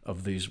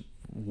of these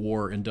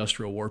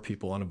industrial war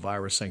people on a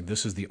virus saying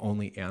this is the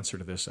only answer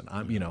to this. And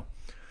I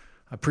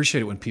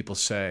appreciate it when people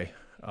say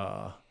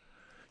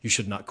you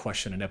should not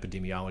question an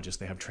epidemiologist.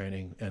 They have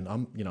training, and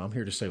I'm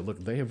here to say, look,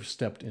 they have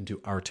stepped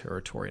into our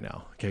territory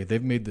now. Okay,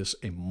 they've made this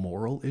a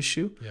moral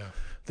issue. Yeah,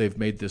 they've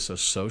made this a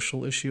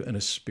social issue and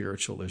a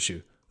spiritual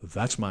issue.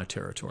 That's my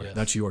territory. Yes.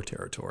 That's your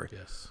territory.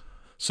 Yes.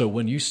 So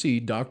when you see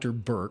Dr.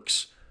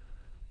 Birx,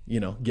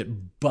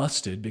 get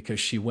busted because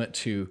she went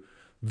to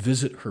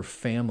visit her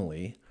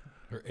family,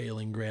 her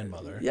ailing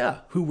grandmother. Yeah,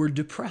 who were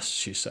depressed,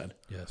 she said.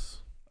 Yes.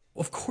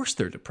 Of course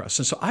they're depressed.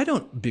 And so I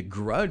don't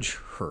begrudge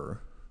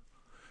her.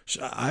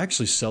 I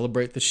actually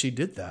celebrate that she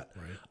did that.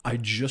 Right. I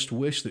just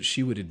wish that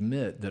she would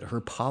admit that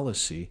her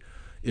policy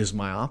is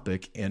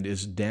myopic and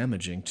is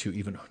damaging to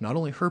even not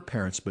only her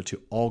parents, but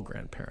to all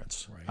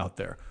grandparents out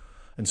there.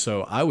 And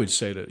so I would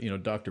say to,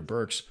 Dr.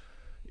 Birx,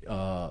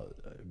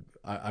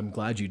 I'm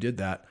glad you did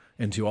that.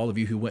 And to all of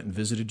you who went and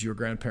visited your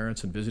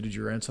grandparents and visited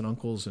your aunts and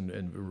uncles, and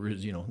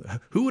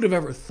who would have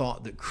ever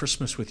thought that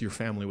Christmas with your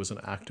family was an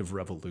act of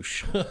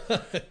revolution,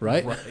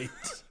 right? Right.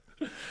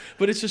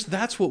 But it's just,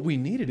 that's what we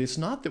needed. It's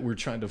not that we're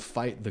trying to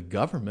fight the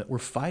government. We're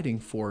fighting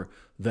for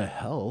the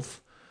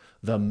health,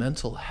 the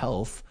mental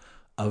health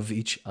of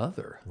each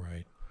other.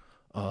 Right.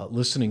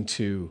 Listening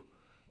to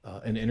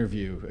an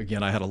interview,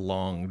 again, I had a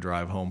long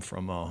drive home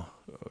from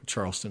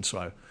Charleston,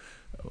 so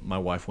my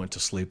wife went to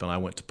sleep and I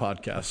went to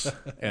podcasts.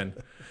 And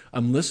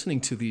I'm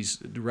listening to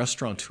these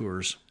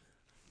restaurateurs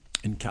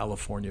in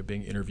California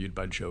being interviewed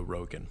by Joe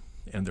Rogan.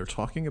 And they're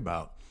talking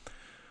about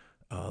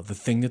the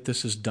thing that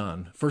this has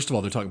done. First of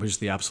all, they're talking about just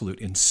the absolute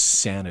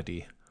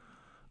insanity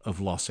of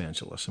Los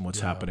Angeles and what's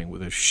happening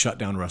with the shut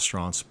down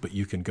restaurants, but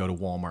you can go to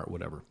Walmart,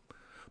 whatever.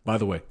 By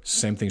the way,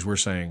 same things we're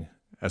saying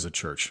as a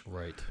church.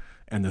 Right.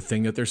 And the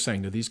thing that they're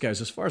saying to these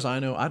guys, as far as I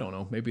know, I don't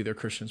know, maybe they're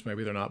Christians,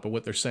 maybe they're not, but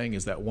what they're saying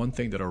is that one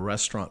thing that a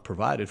restaurant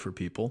provided for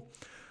people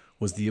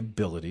was the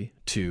ability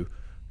to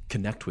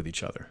connect with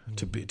each other,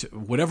 to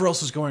whatever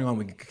else is going on,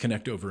 we can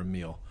connect over a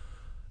meal.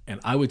 And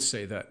I would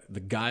say that the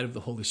guide of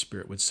the Holy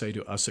Spirit would say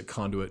to us at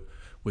Conduit,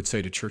 would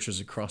say to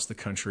churches across the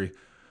country,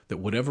 that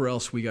whatever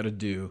else we got to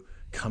do,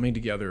 coming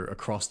together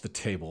across the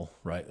table,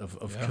 right,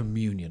 of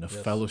communion, of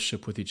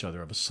fellowship with each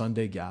other, of a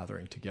Sunday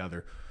gathering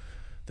together,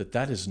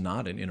 that is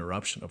not an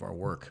interruption of our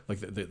work. Like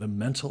the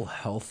mental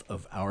health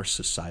of our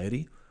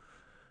society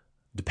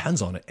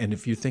depends on it. And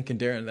if you're thinking,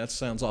 Darren, that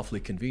sounds awfully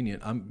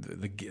convenient,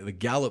 the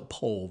Gallup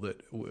poll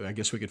that I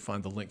guess we could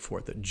find the link for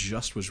it that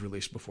just was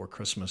released before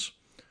Christmas,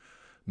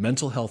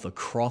 mental health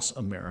across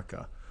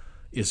America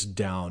is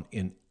down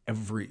in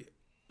every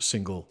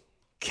single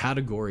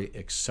category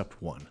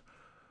except one.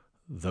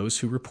 Those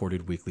who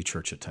reported weekly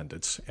church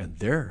attendance, and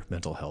their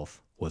mental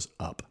health was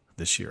up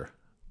this year,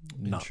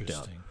 not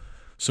down.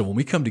 So when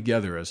we come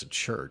together as a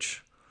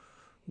church,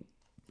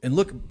 and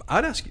look,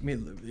 I'd ask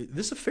you,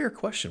 this is a fair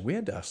question. We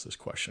had to ask this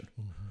question.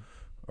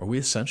 Mm-hmm. Are we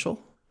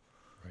essential?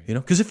 Right.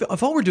 Because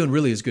if all we're doing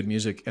really is good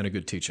music and a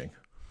good teaching,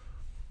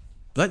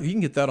 you can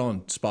get that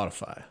on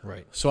Spotify.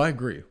 Right. So I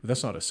agree.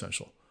 That's not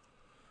essential.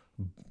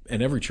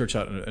 And every church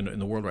out in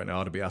the world right now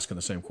ought to be asking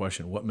the same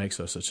question. What makes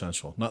us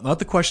essential? Not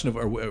the question of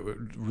our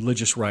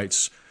religious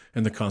rights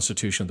and the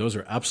Constitution. Those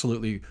are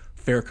absolutely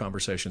fair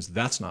conversations.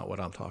 That's not what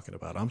I'm talking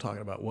about. I'm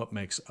talking about what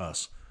makes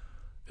us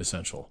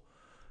essential.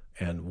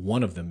 And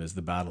one of them is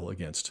the battle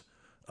against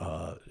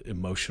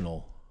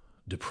emotional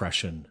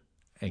depression,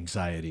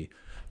 anxiety,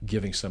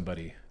 giving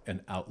somebody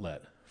an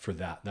outlet for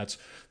that.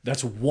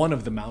 That's one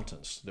of the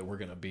mountains that we're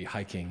going to be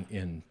hiking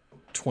in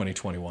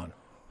 2021.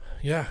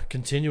 Yeah,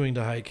 continuing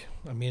to hike.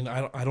 I mean,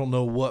 I don't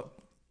know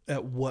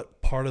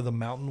what part of the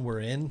mountain we're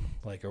in.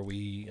 Like, are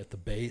we at the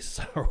base?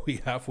 Are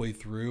we halfway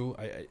through?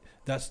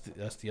 That's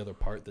the other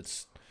part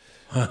that's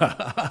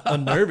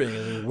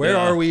unnerving. Where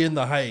are we in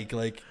the hike?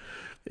 Like,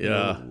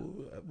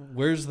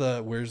 where's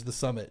the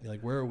summit?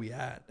 Like, where are we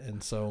at?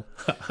 And so,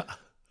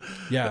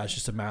 Yeah, it's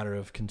just a matter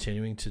of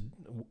continuing to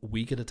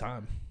week at a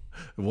time.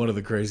 One of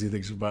the crazy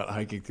things about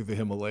hiking through the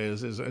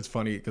Himalayas is it's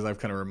funny because I'm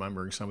kind of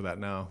remembering some of that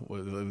now.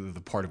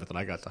 The part of it that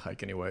I got to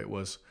hike anyway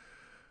was,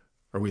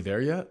 are we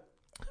there yet?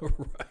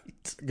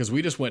 Right. Because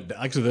we just went,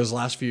 actually those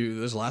last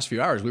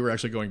few hours, we were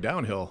actually going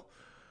downhill.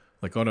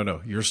 Like, oh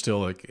no, you're still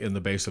like in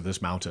the base of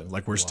this mountain.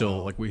 Like we're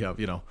still like we have,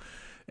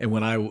 and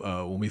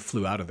when we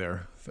flew out of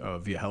there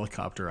via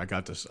helicopter, I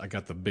got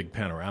the big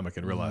panoramic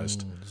and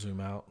realized zoom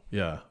out.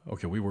 Yeah.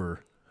 Okay. We were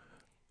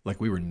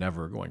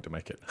never going to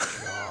make it.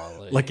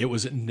 Golly. Like it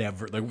was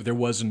never, like there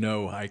was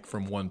no hike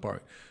from one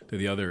part to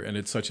the other. And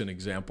it's such an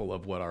example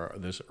of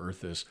what this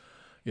earth is.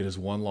 It is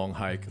one long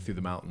hike through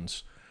the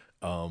mountains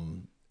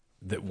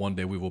that one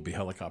day we will be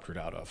helicoptered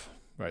out of,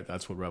 right?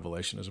 That's what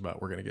Revelation is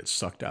about. We're going to get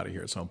sucked out of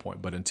here at some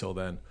point. But until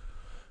then,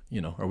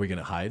 are we going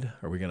to hide?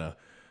 Are we going to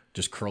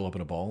just curl up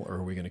in a ball, or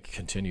are we going to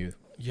continue?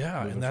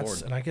 Yeah. And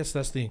I guess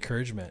that's the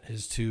encouragement,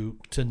 is to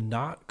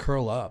not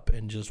curl up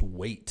and just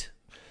wait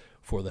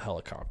for the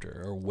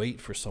helicopter or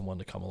wait for someone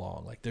to come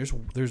along. Like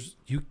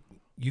you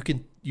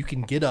can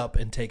get up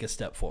and take a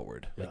step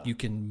forward. Yeah. Like you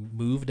can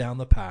move down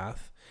the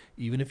path,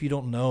 even if you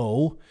don't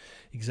know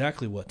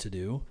exactly what to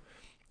do.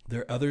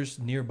 There are others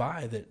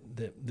nearby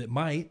that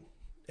might,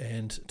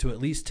 and to at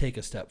least take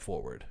a step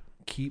forward,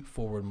 keep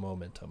forward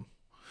momentum.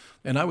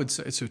 And I would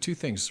say, so 2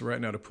 things right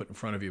now to put in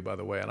front of you, by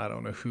the way, and I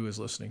don't know who is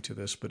listening to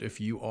this, but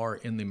if you are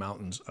in the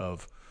mountains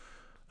of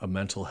a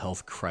mental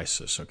health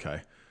crisis,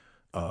 okay,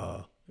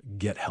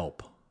 get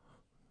help,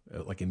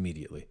 like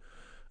immediately.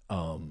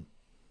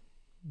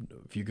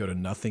 If you go to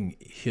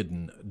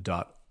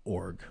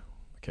nothinghidden.org,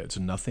 okay, it's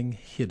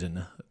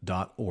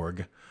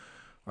nothinghidden.org.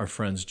 Our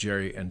friends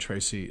Jerry and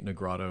Tracy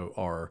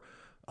Negrado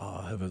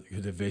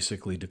have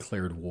basically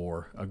declared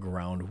war, a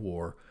ground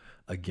war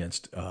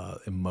against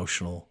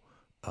emotional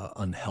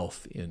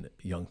unhealth in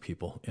young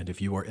people. And if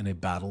you are in a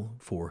battle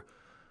for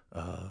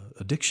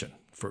addiction,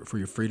 for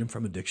your freedom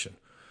from addiction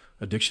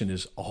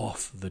is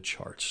off the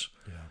charts.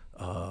 Yeah.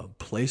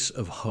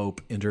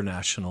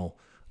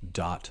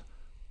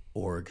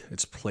 placeofhopeinternational.org.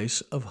 It's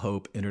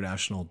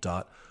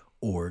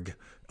placeofhopeinternational.org.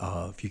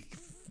 If you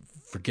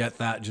forget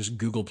that, just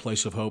Google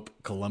Place of Hope,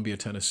 Columbia,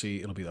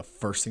 Tennessee. It'll be the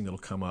first thing that'll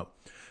come up.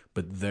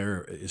 But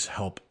there is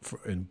help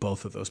in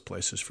both of those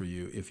places for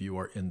you if you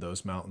are in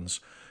those mountains.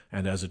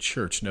 And as a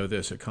church, know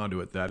this, at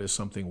Conduit, that is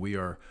something we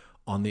are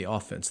on the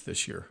offense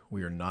this year.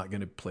 We are not going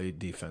to play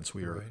defense.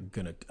 We are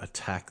going to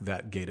attack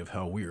that gate of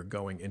hell. We are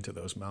going into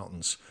those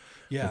mountains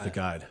with a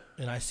guide.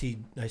 And I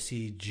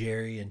see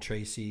Jerry and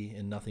Tracy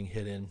in Nothing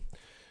Hidden,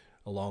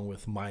 along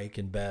with Mike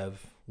and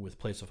Bev with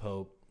Place of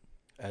Hope,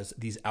 as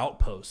these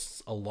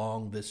outposts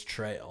along this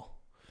trail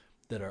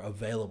that are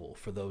available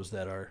for those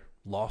that are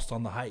lost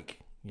on the hike.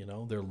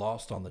 They're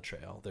lost on the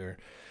trail.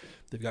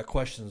 They've got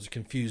questions,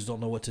 confused, don't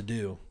know what to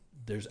do.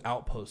 There's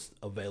outposts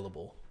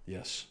available.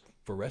 Yes.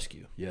 For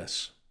rescue.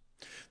 Yes.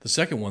 The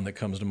second one that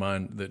comes to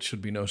mind that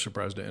should be no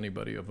surprise to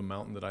anybody of a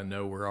mountain that I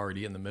know we're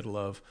already in the middle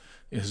of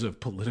is of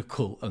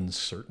political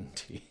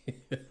uncertainty.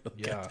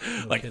 Yeah.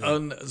 Like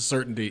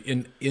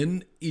uncertainty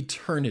in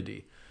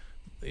eternity.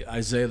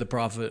 Isaiah the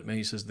prophet,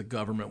 he says the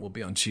government will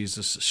be on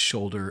Jesus'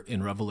 shoulder.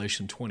 In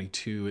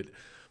Rev.22,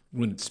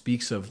 when it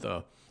speaks of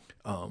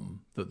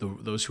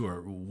those who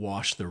are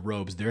washed their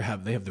robes, they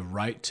have the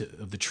right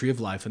of the tree of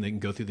life, and they can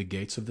go through the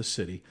gates of the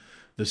city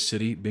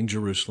being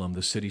Jerusalem,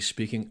 the city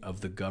speaking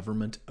of the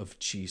government of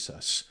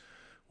Jesus,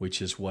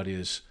 which is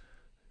it's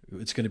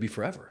going to be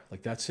forever.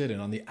 Like that's it. And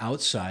on the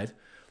outside,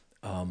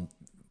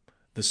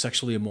 the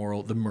sexually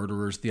immoral, the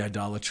murderers, the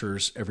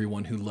idolaters,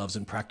 everyone who loves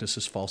and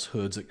practices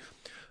falsehoods.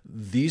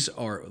 These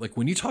are, like,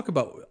 when you talk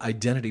about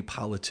identity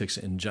politics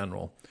in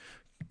general,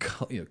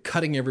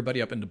 cutting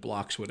everybody up into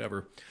blocks,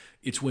 whatever.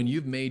 It's when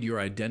you've made your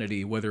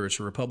identity, whether it's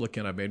a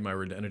Republican, I've made my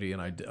identity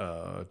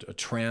a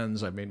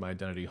trans, I've made my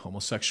identity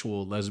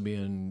homosexual,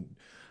 lesbian,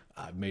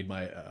 I've made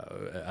my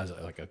as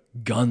a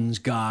guns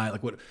guy,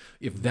 like what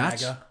if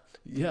that's MAGA.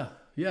 Yeah,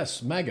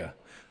 yes, MAGA.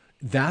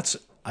 That's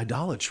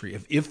idolatry.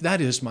 If that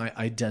is my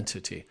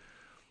identity,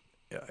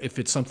 if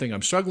it's something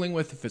I'm struggling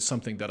with, if it's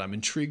something that I'm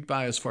intrigued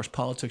by as far as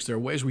politics, there are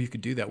ways where you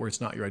could do that where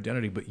it's not your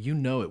identity, but you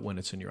know it when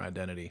it's in your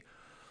identity.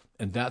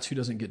 And that's who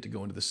doesn't get to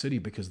go into the city,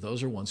 because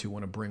those are ones who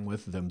want to bring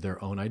with them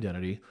their own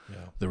identity,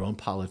 their own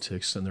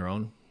politics, and their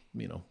own,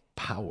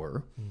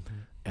 power. Mm-hmm.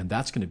 And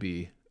that's going to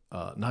be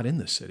not in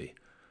the city.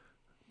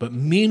 But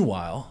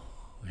meanwhile,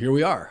 here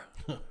we are.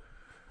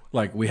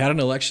 Like, we had an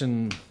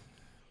election.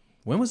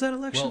 When was that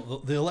election? Well,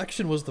 the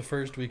election was the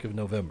first week of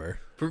November.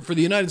 For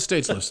the United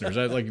States listeners,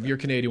 like if you're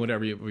Canadian,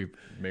 whatever, we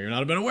may or not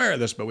have been aware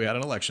of this, but we had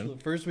an election. The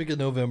first week of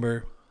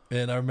November,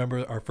 and I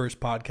remember our first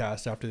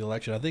podcast after the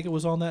election. I think it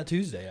was on that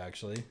Tuesday,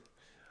 actually.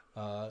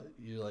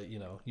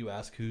 You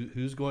ask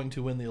who's going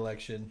to win the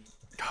election,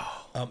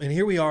 and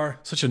here we are.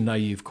 Such a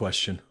naive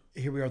question.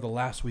 Here we are, the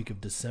last week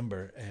of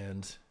December,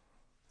 and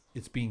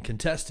it's being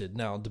contested.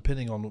 Now,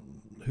 depending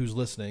on who's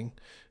listening,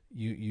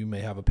 you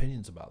may have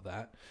opinions about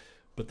that,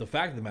 but the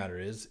fact of the matter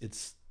is,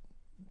 it's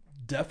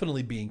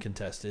definitely being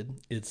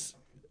contested. It's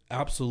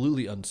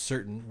absolutely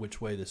uncertain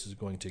which way this is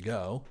going to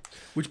go.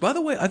 Which, by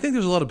the way, I think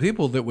there's a lot of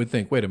people that would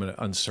think, wait a minute,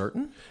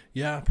 uncertain?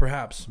 Yeah,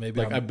 perhaps.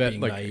 Maybe I bet,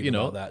 being naive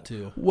about that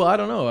too. Well, I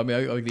don't know. I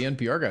mean, like the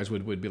NPR guys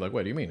would be like,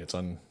 what do you mean? It's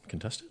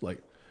uncontested?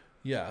 Like,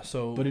 yeah,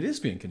 so... But it is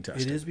being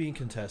contested. It is being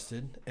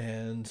contested,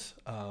 and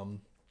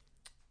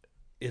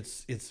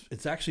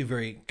it's actually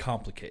very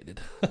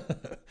complicated.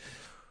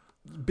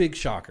 Big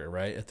shocker,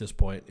 right, at this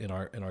point in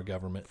our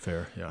government.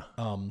 Fair, yeah.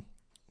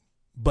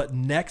 But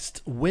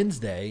next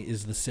Wednesday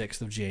is the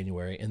 6th of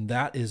January, and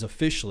that is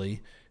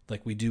officially,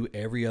 like we do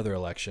every other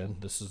election,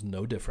 this is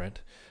no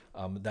different,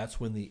 that's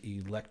when the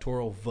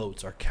electoral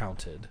votes are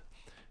counted,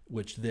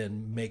 which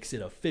then makes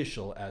it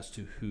official as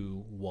to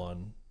who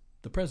won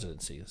the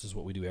presidency. This is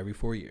what we do every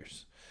 4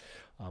 years.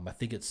 I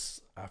think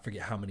I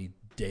forget how many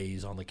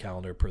days on the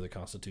calendar per the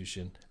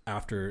Constitution.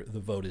 After the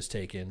vote is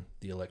taken,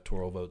 the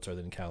electoral votes are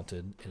then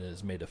counted, and it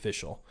is made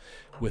official.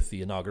 With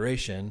the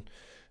inauguration,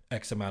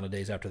 X amount of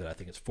days after that, I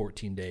think it's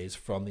 14 days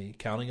from the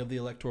counting of the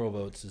electoral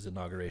votes is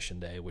Inauguration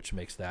Day, which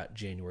makes that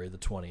January the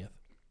 20th.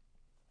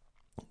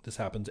 This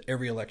happens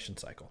every election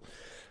cycle.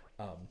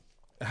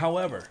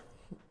 However,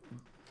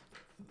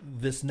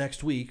 this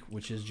next week,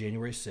 which is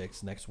January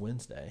 6th, next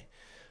Wednesday,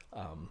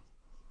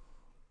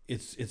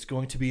 it's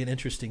going to be an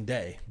interesting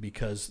day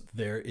because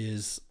there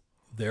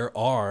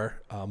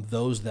are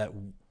those that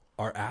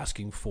are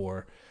asking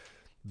for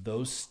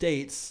those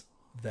states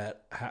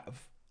that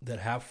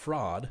have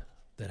fraud,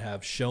 that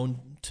have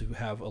shown to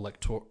have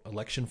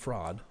election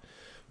fraud,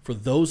 for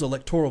those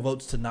electoral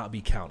votes to not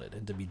be counted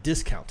and to be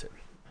discounted.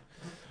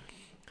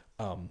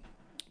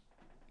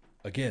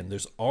 Again,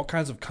 there's all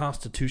kinds of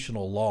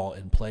constitutional law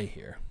in play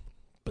here,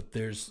 but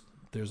there's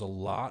a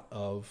lot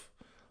of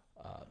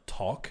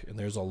talk, and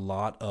there's a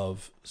lot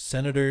of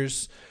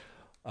senators,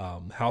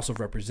 House of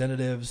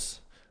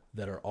Representatives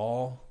that are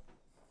all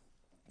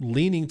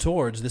leaning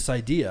towards this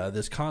idea,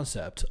 this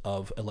concept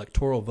of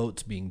electoral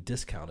votes being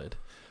discounted.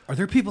 Are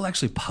there people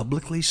actually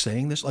publicly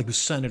saying this, like the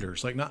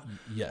senators, like not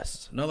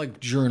like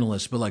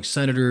journalists, but like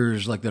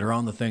senators, like that are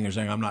on the thing are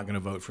saying, "I'm not going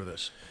to vote for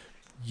this."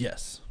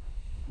 Yes.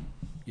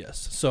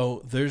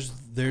 So there's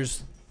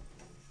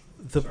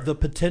the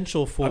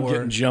potential for. I'm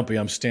getting jumpy.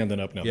 I'm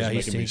standing up now. Yeah,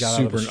 this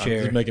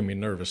is making me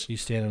nervous.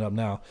 He's standing up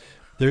now.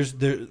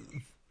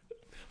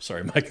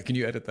 Sorry, Micah. Can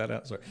you edit that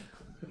out? Sorry.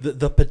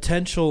 The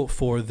potential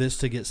for this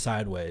to get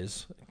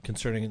sideways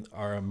concerning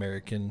our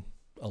American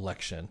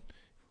election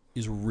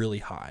is really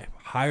high,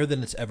 higher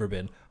than it's ever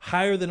been,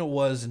 higher than it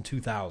was in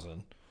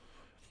 2000,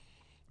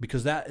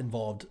 because that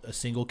involved a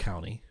single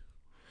county.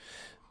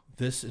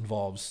 This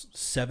involves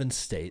 7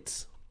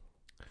 states,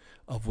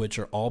 of which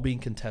are all being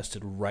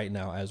contested right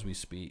now as we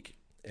speak.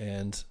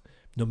 And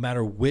no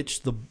matter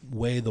which the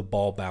way the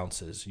ball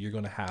bounces, you're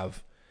going to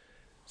have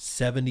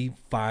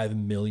 75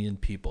 million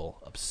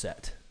people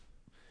upset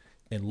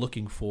and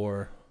looking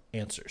for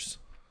answers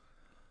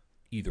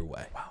either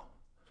way. Wow.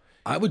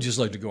 I would just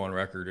like to go on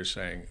record as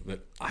saying that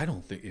I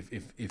don't think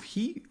if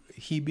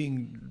he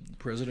being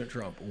President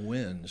Trump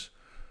wins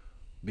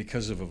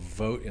because of a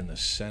vote in the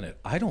Senate,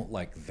 I don't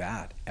like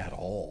that at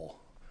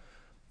all.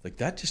 Like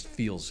that just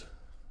feels.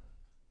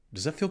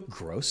 Does that feel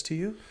gross to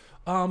you?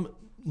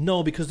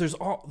 No, because there's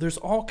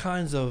all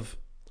kinds of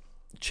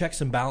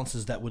checks and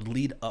balances that would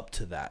lead up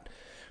to that.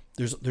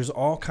 There's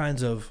all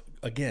kinds of,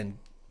 again,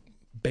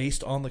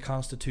 based on the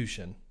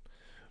Constitution,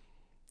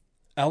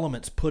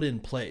 elements put in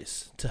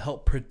place to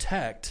help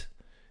protect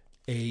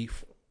a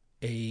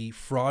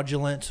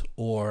fraudulent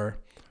or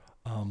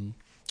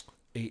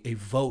a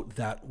vote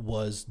that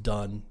was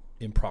done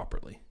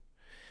improperly.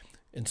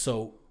 And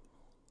so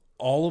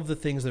all of the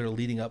things that are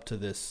leading up to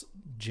this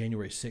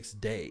January 6th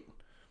date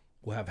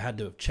will have had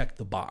to have checked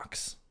the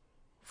box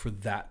for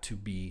that to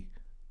be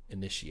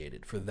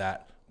initiated, for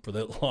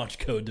the launch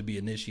code to be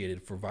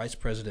initiated, for Vice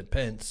President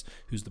Pence,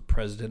 who's the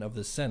president of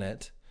the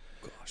Senate,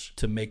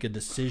 to make a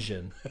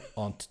decision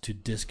on to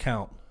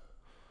discount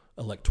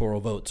electoral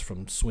votes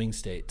from swing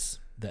states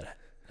that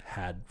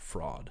had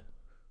fraud.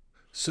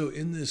 So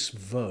in this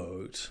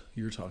vote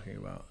you're talking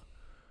about,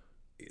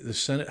 the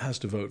Senate has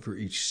to vote for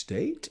each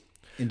state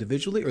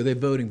individually, or are they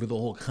voting for the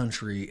whole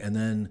country? And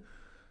then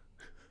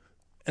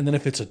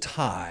if it's a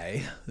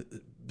tie,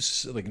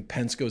 like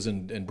Pence goes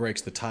and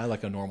breaks the tie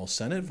like a normal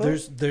Senate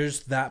vote?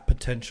 There's that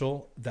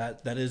potential.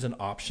 That is an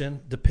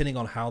option, depending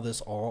on how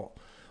this all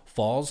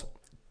falls.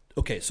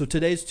 Okay, so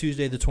today's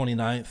Tuesday the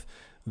 29th.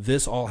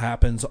 This all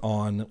happens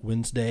on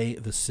Wednesday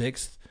the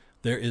 6th.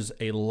 There is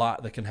a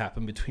lot that can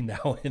happen between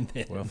now and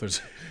then. Well,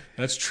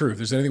 that's true. If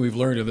there's anything we've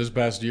learned in this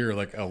past year,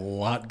 like a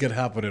lot could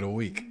happen in a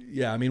week.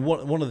 Yeah, I mean,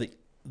 one of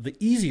the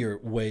easier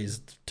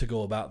ways to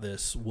go about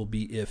this will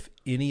be if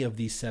any of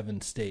these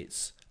 7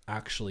 states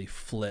actually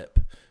flip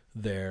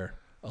their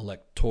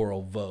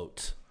electoral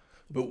vote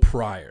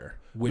prior,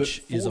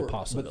 which is a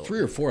possibility. But 3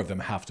 or 4 of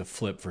them have to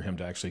flip for him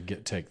to actually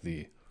take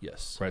the...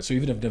 Yes. Right. So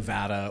even if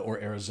Nevada or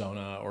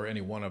Arizona or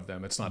any one of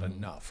them, it's not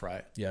enough,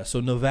 right? Yeah.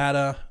 So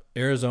Nevada,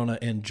 Arizona,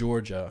 and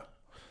Georgia,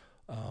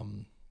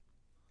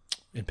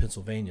 in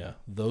Pennsylvania,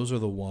 those are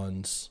the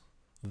ones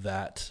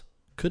that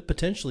could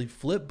potentially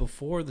flip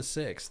before the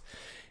 6th.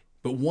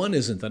 But one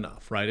isn't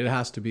enough, right? It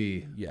has to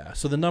be. Yeah.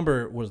 So the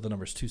number, what is the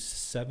number?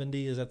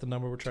 270? Is that the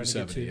number we're trying to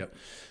get to? Yep.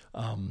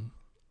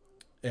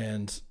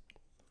 And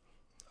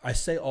I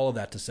say all of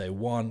that to say,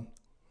 one,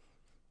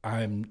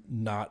 I'm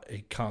not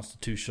a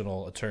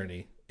constitutional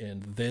attorney,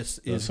 and this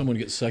is someone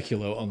gets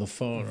seculo on the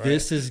phone. Right?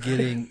 This is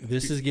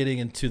getting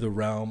into the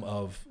realm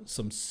of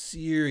some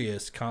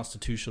serious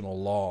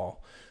constitutional law,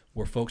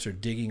 where folks are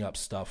digging up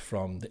stuff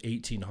from the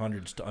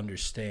 1800s to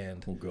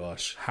understand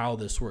how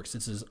this works.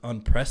 This is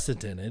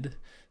unprecedented.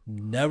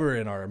 Never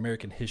in our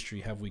American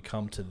history have we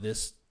come to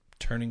this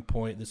turning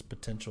point, this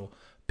potential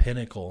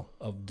pinnacle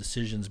of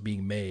decisions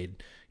being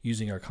made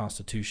using our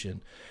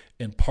Constitution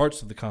and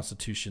parts of the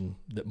Constitution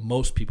that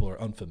most people are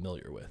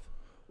unfamiliar with.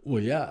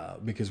 Well, yeah,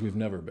 because we've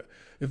never been.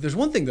 If there's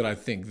one thing that I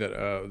think that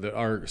that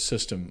our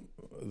system,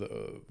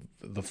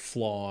 the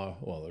flaw,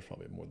 well, there's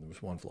probably more than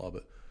just one flaw,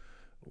 but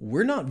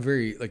we're not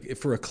very, like, if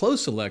for a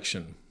close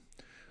election,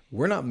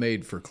 we're not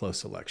made for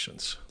close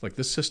elections. Like,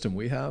 this system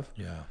we have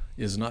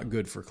is not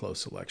good for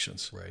close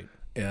elections. Right.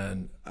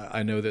 And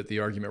I know that the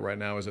argument right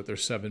now is that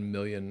there's 7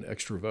 million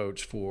extra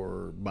votes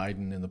for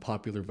Biden in the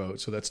popular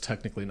vote, so that's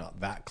technically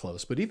not that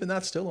close. But even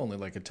that's still only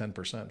like a 10%,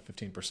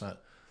 15%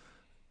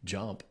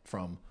 jump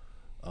from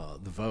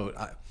the vote.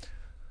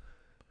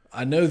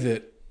 I know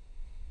that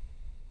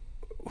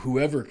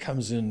whoever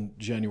comes in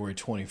January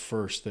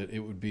 21st, that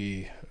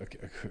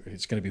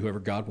it's going to be whoever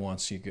God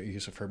wants. You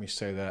guys have heard me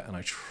say that, and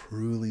I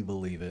truly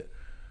believe it.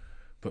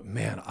 But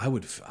man, I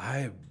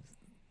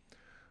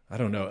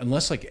don't know,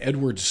 unless like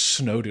Edward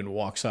Snowden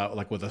walks out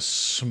like with a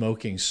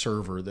smoking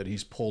server that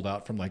he's pulled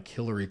out from like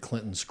Hillary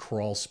Clinton's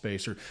crawl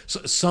space or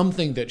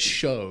something that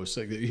shows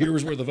like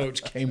here's where the votes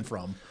came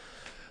from.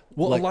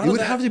 Well, like, a lot it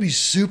would have to be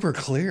super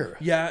clear.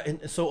 Yeah,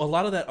 and so a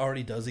lot of that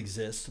already does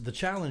exist. The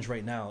challenge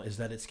right now is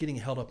that it's getting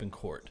held up in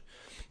court.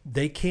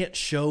 They can't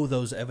show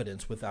those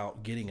evidence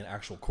without getting an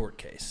actual court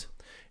case.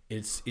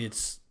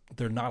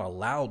 They're not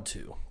allowed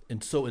to.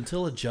 And so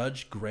until a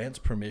judge grants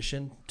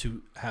permission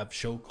to have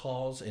show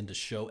cause and to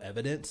show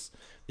evidence,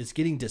 it's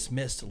getting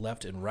dismissed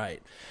left and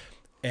right.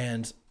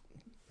 And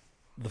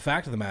the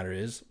fact of the matter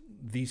is,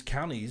 these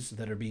counties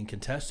that are being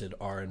contested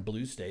are in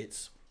blue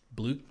states,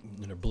 blue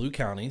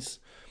counties,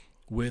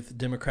 with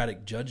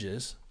Democratic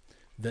judges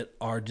that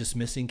are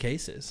dismissing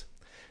cases,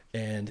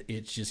 and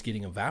it's just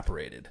getting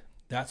evaporated.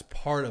 That's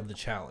part of the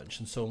challenge.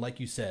 And so, like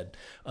you said,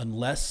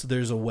 unless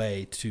there's a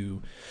way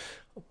to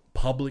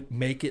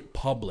make it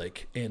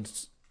public and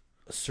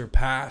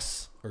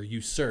surpass or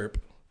usurp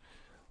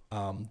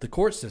the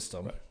court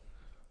system,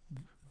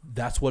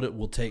 that's what it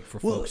will take for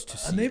folks to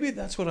see. Maybe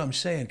that's what I'm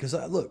saying, because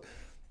look,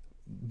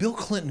 Bill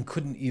Clinton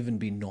couldn't even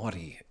be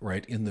naughty,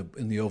 right, in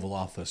the Oval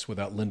Office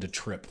without Linda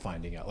Tripp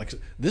finding out. Like,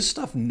 this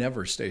stuff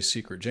never stays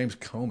secret. James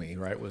Comey,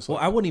 right, was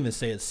I wouldn't even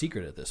say it's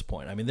secret at this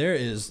point. I mean, there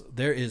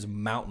is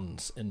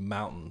mountains and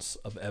mountains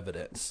of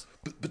evidence.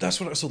 But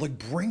that's what. So like,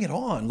 bring it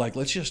on. Like,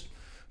 let's just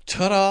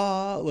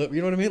ta-da!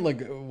 You know what I mean?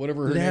 Like,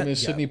 whatever her name is,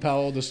 Sidney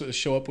Powell, just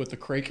show up with the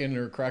Kraken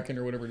or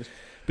whatever it is.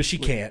 But she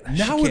can't.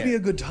 Now would be a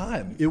good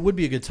time. It would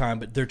be a good time,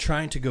 but they're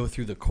trying to go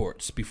through the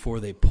courts before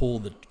they pull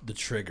the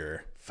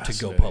trigger to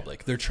go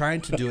public. They're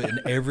trying to do it in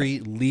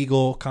every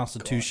legal,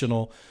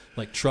 constitutional,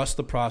 like, trust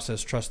the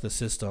process, trust the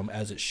system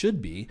as it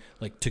should be,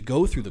 like, to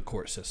go through the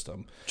court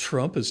system.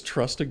 Trump is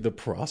trusting the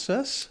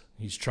process?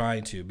 He's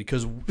trying to,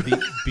 because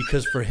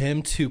for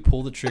him to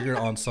pull the trigger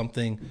on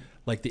something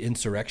like the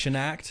Insurrection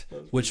Act,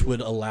 which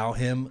would allow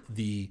him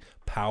the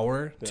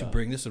power to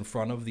bring this in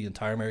front of the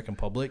entire American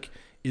public,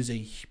 is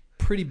a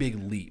pretty big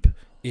leap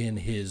in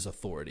his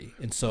authority.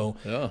 And so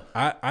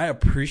I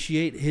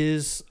appreciate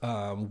his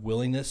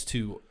willingness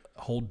to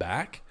hold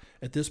back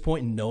at this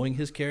point, knowing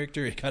his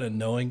character and kind of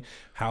knowing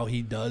how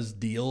he does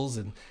deals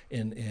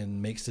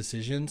and makes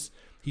decisions.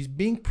 He's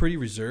being pretty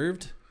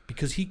reserved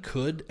because he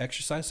could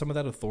exercise some of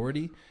that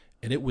authority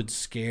and it would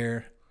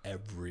scare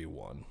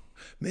everyone.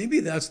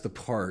 Maybe that's the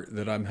part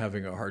that I'm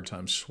having a hard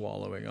time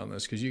swallowing on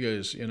this, because you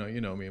guys, you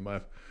know me and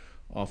my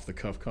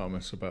off-the-cuff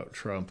comments about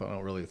Trump. I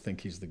don't really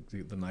think he's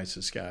the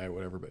nicest guy or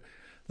whatever, but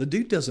the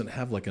dude doesn't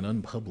have like an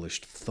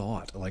unpublished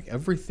thought. Like,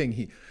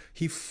 everything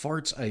he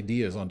farts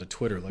ideas onto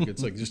Twitter. Like,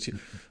 it's like just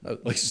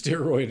like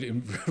steroid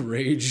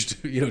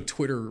enraged,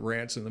 Twitter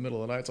rants in the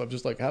middle of the night. So I'm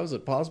just like, how is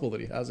it possible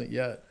that he hasn't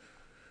yet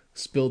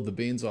spilled the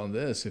beans on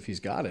this if he's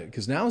got it?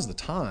 Because now is the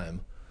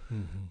time.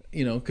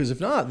 Because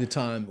if not, the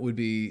time would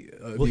be.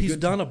 He's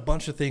done a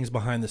bunch of things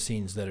behind the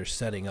scenes that are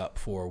setting up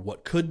for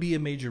what could be a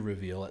major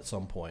reveal at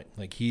some point.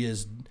 Like, he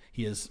has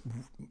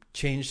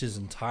changed his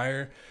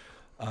entire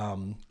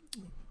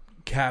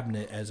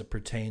cabinet as it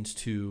pertains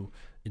to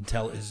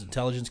his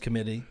intelligence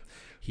committee.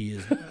 He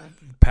has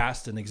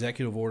passed an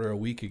executive order a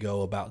week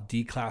ago about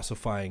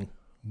declassifying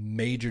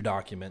major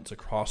documents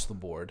across the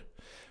board.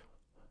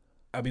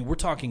 I mean, we're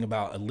talking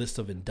about a list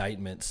of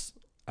indictments,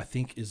 I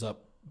think, is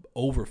up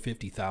over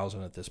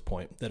 50,000 at this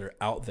point that are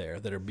out there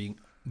that are being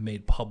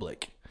made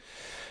public.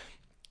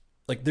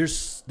 Like,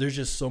 there's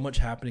just so much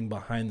happening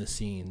behind the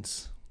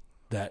scenes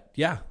that,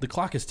 the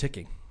clock is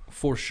ticking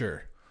for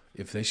sure.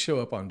 If they show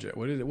up on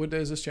what day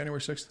is this? January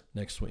 6th?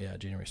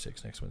 January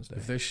 6th, next Wednesday.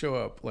 If they show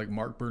up like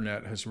Mark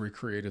Burnett has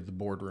recreated the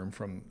boardroom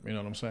from, you know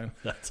what I'm saying?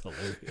 That's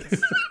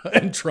hilarious.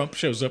 And Trump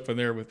shows up in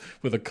there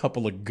with a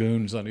couple of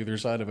goons on either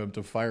side of him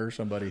to fire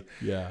somebody.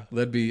 Yeah.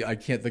 I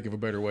can't think of a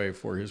better way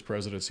for his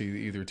presidency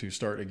either to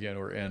start again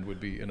or end would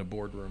be in a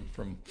boardroom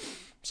from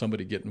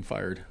somebody getting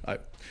fired.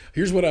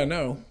 Here's what I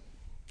know.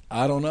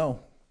 I don't know.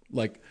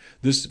 Like,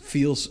 this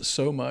feels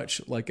so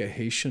much like a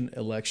Haitian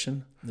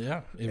election.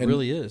 Yeah, it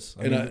really is.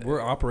 I mean,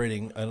 we're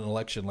operating an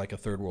election like a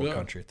third world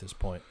country at this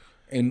point.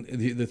 And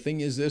the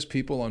thing is this,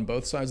 people on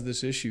both sides of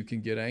this issue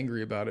can get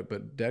angry about it,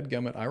 but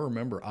dadgummit, I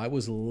remember I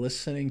was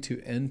listening to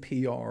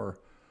NPR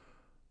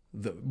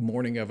the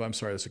morning of, I'm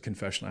sorry, that's a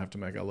confession I have to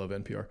make. I love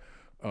NPR.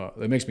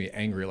 It makes me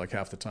angry like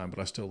half the time, but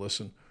I still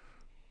listen.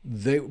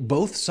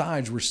 Both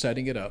sides were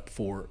setting it up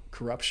for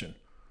corruption.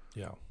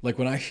 Yeah. Like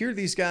when I hear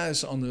these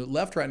guys on the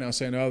left right now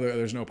saying, oh,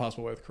 there's no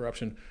possible way with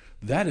corruption,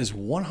 that is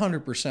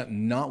 100%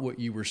 not what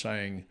you were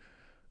saying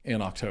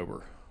in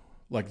October.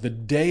 Like the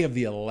day of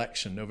the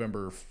election,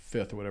 November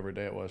 5th or whatever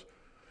day it was,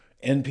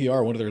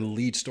 NPR, one of their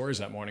lead stories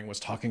that morning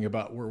was talking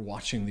about we're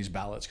watching these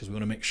ballots because we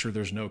want to make sure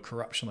there's no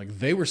corruption. Like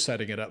they were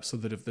setting it up so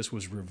that if this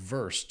was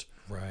reversed,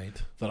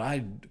 right, that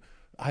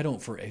I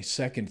don't for a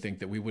second think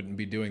that we wouldn't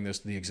be doing this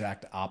the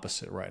exact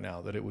opposite right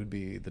now, that it would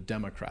be the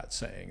Democrats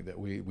saying that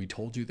we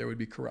told you there would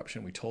be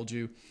corruption. We told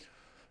you.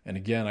 And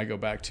again, I go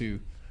back to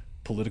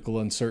political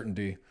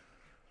uncertainty.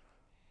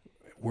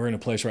 We're in a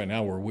place right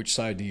now where which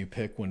side do you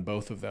pick when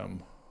both of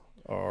them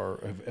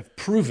have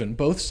proven,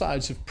 both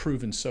sides have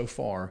proven so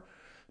far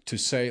to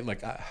say,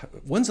 like,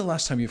 when's the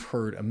last time you've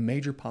heard a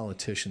major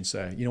politician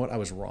say, you know what, I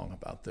was wrong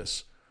about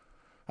this.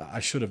 I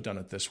should have done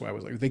it this way. I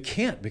was like, they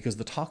can't because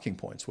the talking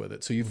points with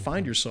it. So you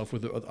find yourself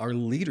with our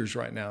leaders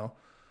right now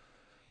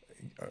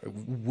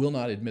will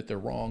not admit they're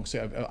wrong.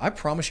 So I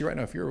promise you right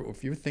now, if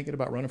you're thinking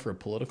about running for a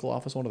political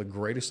office, one of the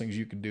greatest things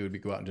you could do would be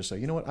go out and just say,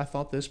 you know what, I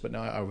thought this, but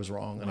now I was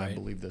wrong and I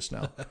believe this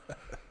now.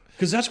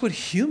 Because that's what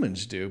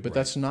humans do, but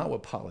that's not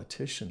what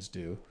politicians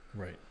do.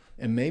 Right.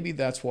 And maybe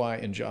that's why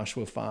in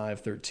Joshua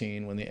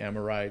 5:13, when the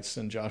Amorites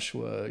and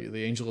Joshua,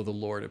 the angel of the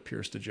Lord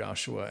appears to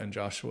Joshua, and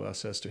Joshua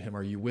says to him,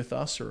 are you with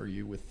us or are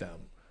you with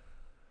them?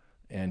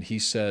 And he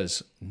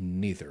says,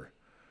 neither.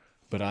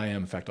 But I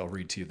am. In fact, I'll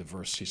read to you the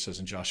verse. He says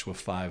in Joshua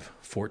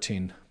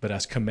 5:14, but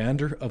as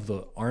commander of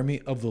the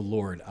army of the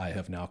Lord, I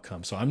have now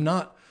come. So I'm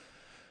not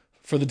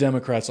for the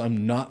Democrats.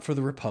 I'm not for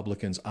the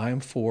Republicans. I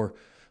am for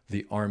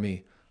the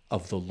army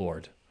of the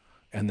Lord.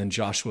 And then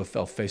Joshua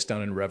fell face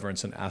down in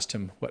reverence and asked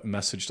him, what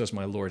message does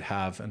my Lord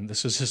have? And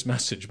this is his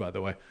message, by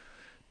the way.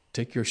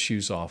 Take your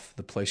shoes off.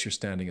 The place you're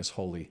standing is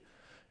holy.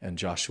 And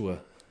Joshua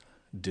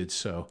did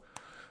so.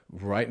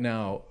 Right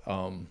now,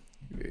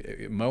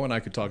 Mo and I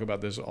could talk about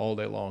this all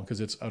day long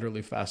because it's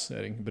utterly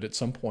fascinating. But at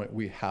some point,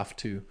 we have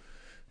to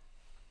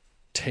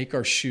take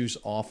our shoes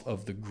off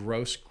of the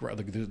gross,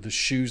 the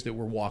shoes that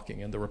we're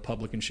walking in, the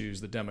Republican shoes,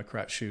 the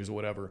Democrat shoes, or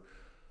whatever,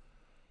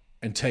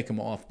 and take them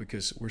off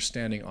because we're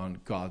standing on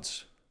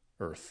God's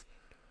earth,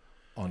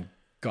 on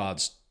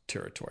God's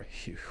territory.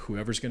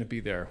 Whoever's going to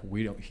be there,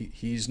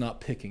 he's not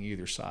picking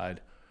either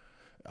side.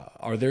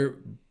 I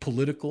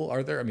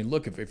mean,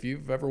 look, if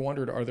you've ever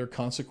wondered, are there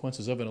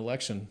consequences of an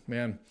election?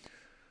 Man,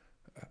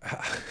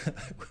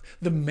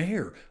 the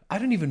mayor, I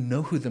don't even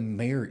know who the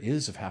mayor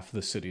is of half of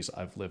the cities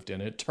I've lived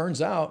in. It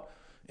turns out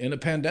in a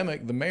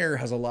pandemic, the mayor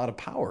has a lot of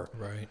power.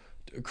 Right.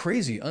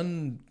 Crazy,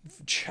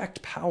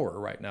 unchecked power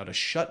right now to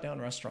shut down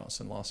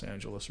restaurants in Los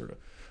Angeles or to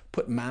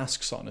put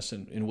masks on us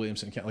in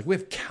Williamson County. Like we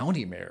have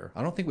county mayor.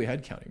 I don't think we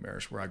had county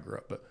mayors where I grew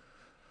up, but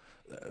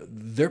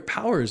their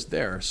power is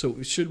there.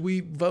 So should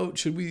we vote?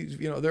 Should we,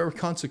 there are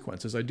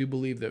consequences. I do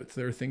believe that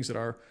there are things that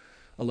our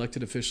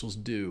elected officials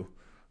do.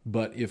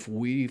 But if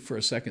we for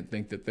a second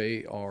think that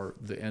they are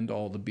the end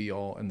all, the be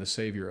all, and the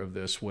savior of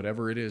this,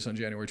 whatever it is on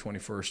January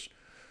 21st,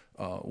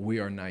 we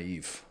are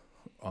naive.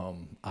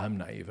 I'm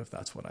naive if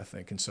that's what I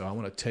think. And so I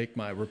want to take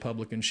my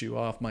Republican shoe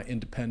off, my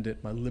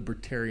independent, my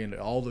libertarian,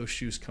 all those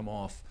shoes come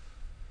off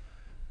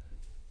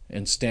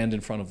and stand in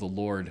front of the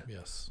Lord.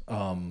 Yes.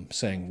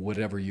 Saying,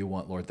 whatever you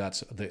want, Lord,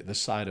 that's the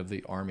side of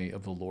the army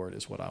of the Lord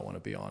is what I want to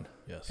be on.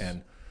 Yes.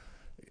 And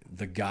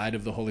the guide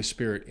of the Holy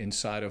Spirit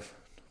inside of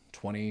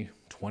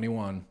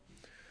 2021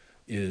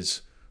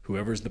 is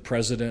whoever's the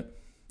president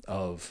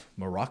of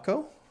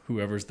Morocco,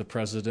 whoever's the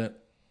president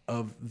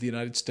of the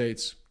United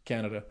States,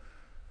 Canada,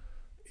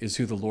 is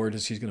who the Lord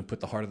is. He's going to put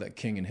the heart of that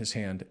king in his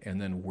hand,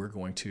 and then we're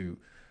going to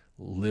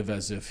live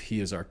as if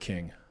he is our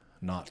king,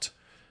 not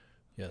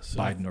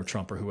Biden or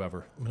Trump or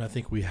whoever. I mean, I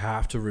think we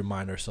have to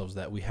remind ourselves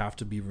that we have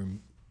to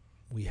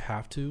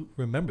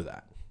remember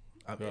that.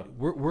 I mean,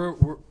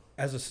 we're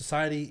as a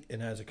society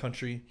and as a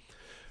country,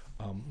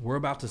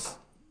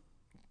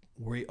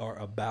 we are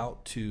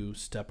about to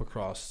step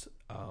across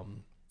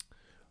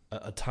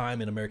a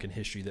time in American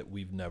history that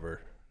we've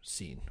never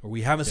seen, or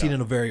we haven't seen in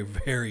a very,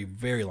 very,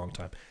 very long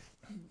time.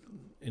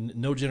 In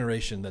no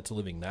generation that's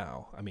living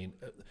now. I mean,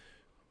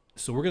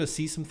 So we're going to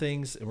see some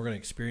things and we're going to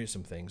experience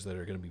some things that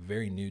are going to be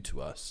very new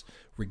to us,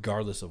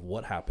 regardless of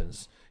what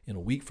happens in a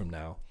week from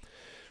now.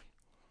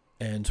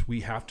 And we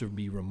have to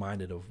be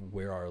reminded of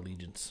where our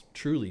allegiance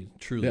truly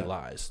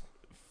lies,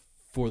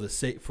 for the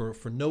sake, for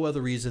no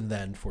other reason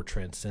than for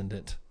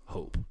transcendent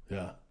hope.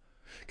 Yeah,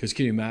 because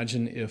can you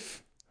imagine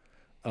if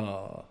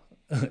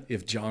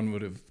John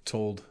would have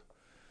told,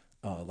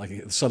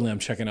 suddenly I'm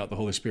checking out the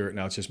Holy Spirit,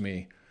 now it's just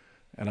me,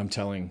 and I'm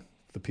telling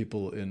the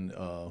people in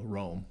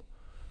Rome,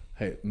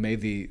 hey, may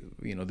the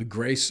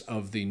grace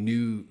of the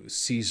new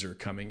Caesar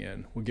coming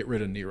in, we'll get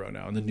rid of Nero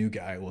now, and the new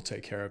guy will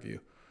take care of you.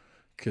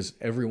 Because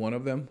every one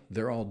of them,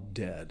 they're all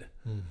dead.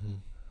 Mm-hmm.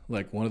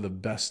 Like, one of the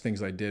best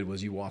things I did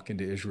was you walk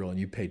into Israel and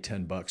you pay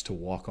 $10 to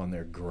walk on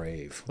their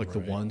grave. Like, the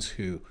ones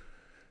who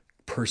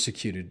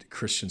persecuted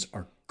Christians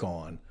are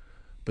gone.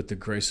 But the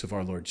grace of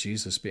our Lord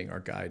Jesus being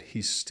our guide,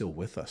 he's still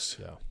with us.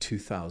 Yeah.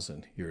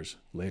 2,000 years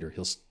later,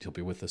 he'll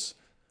be with us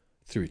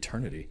through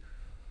eternity.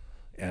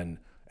 And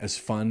as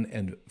fun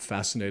and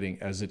fascinating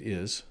as it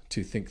is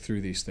to think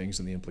through these things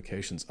and the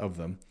implications of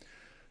them,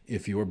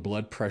 if your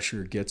blood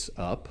pressure gets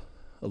up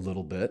a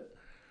little bit,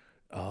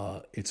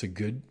 it's a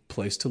good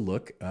place to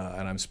look,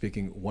 and I'm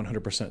speaking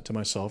 100% to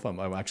myself. I'm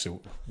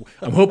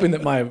hoping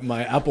that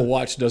my Apple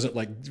Watch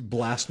doesn't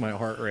blast my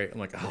heart rate. I'm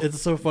like, oh.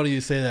 It's so funny you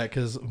say that,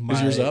 because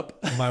Is yours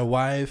up? My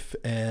wife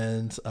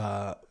and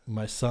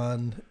my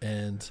son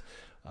and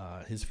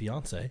his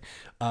fiance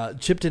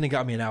chipped in and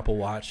got me an Apple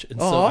Watch,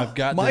 and so I've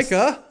got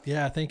Micah.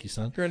 Yeah, thank you,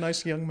 son. You're a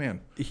nice young man.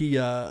 He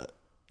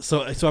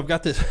so I've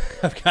got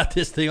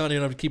this thing on,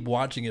 and I keep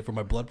watching it for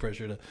my blood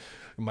pressure to.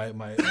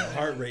 My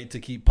heart rate to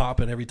keep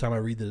popping every time I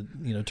read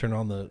turn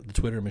on the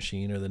Twitter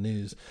machine or the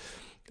news.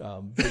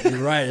 But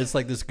you're right. It's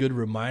like this good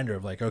reminder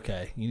of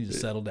okay, you need to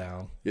settle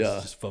down. Yeah.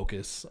 Just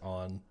focus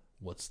on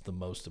what's the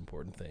most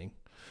important thing.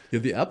 Yeah,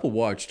 the Apple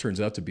Watch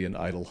turns out to be an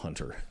idol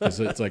hunter, because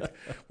it's like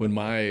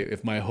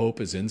if my hope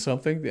is in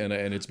something and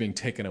it's being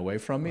taken away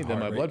from me, then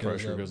my blood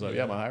pressure goes up.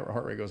 Yeah, my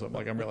heart rate goes up.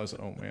 I'm realizing,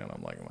 oh man,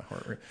 I'm my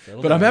heart rate.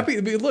 But I'm happy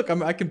to be. Look,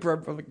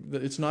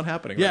 it's not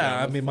happening.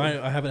 Yeah, right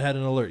now. I haven't had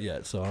an alert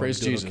yet, so praise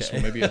Jesus. Okay.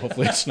 Well, maybe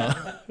hopefully it's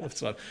not.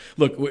 It's not.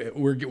 Look,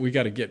 we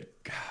got to get.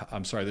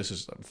 I'm sorry, this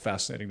is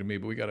fascinating to me,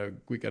 but we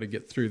got to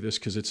get through this,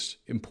 because it's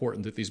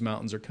important that these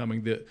mountains are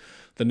coming.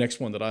 The next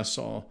one that I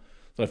saw,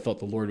 that I felt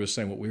the Lord was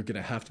saying what we're going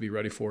to have to be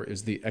ready for,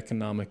 is the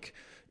economic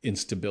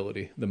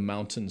instability, the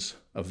mountains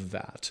of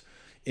that.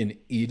 In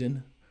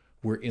Eden,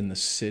 we're in the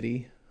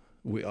city.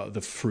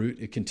 The fruit,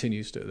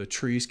 the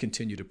trees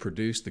continue to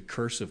produce. The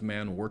curse of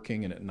man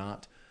working and it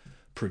not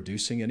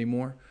producing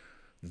anymore,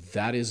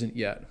 that isn't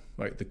yet,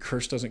 right? The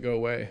curse doesn't go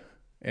away.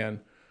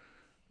 And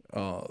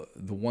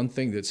the one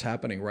thing that's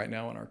happening right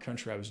now in our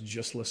country, I was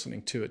just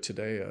listening to it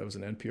today. It was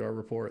an NPR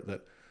report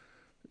that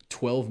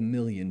 12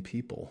 million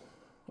people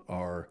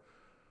are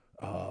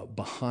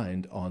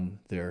behind on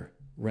their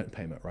rent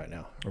payment right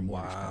now. Or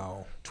mortgage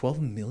payment.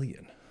 12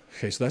 million.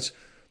 Okay, so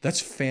that's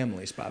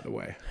families, by the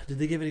way. Did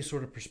they give any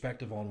sort of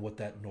perspective on what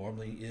that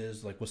normally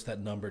is? Like, what's that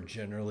number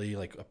generally,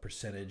 like a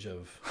percentage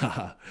of?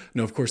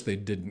 No, of course they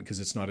didn't, because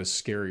it's not as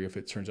scary if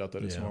it turns out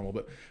that it's normal.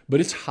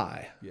 But it's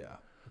high. Yeah.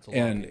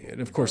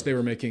 And of course they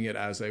were making it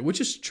as which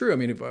is true. I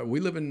mean, if we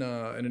live in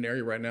an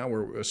area right now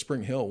where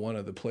Spring Hill, one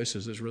of the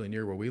places that's really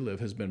near where we live,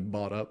 has been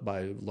bought up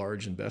by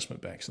large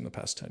investment banks in the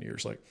past 10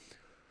 years. Like,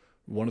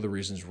 one of the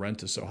reasons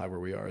rent is so high where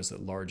we are is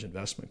that large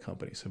investment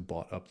companies have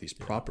bought up these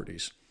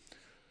properties.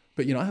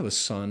 But, I have a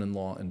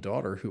son-in-law and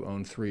daughter who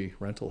own 3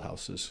 rental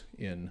houses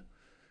in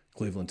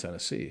Cleveland,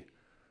 Tennessee.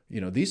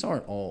 These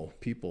aren't all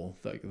people,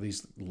 like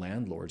these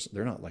landlords,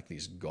 they're not like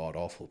these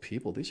god-awful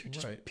people. These are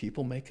just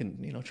people making,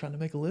 trying to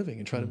make a living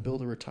and trying to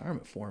build a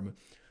retirement for them.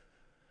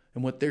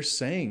 And what they're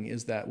saying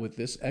is that with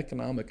this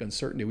economic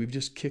uncertainty, we've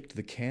just kicked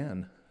the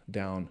can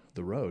down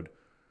the road.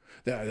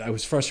 That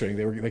was frustrating.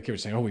 They were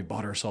saying, oh, we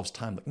bought ourselves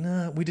time. Like,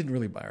 nah, we didn't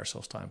really buy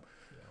ourselves time.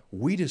 Yeah.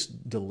 We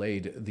just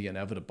delayed the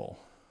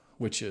inevitable,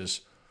 which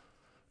is,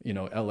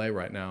 LA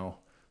right now,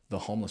 the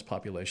homeless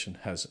population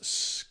has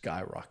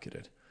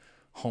skyrocketed.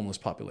 Homeless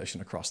population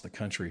across the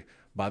country,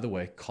 by the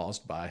way,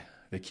 caused by,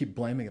 they keep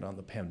blaming it on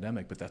the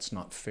pandemic, but that's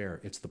not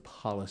fair. It's the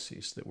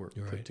policies that were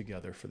put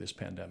together for this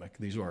pandemic.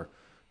 These are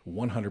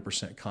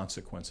 100%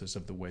 consequences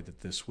of the way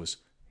that this was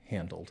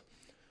handled.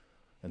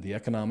 And the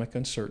economic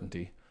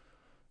uncertainty,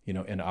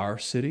 in our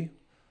city,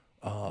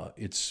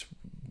 it's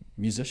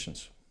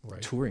musicians,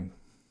 touring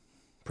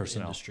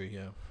personnel. Industry,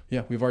 yeah.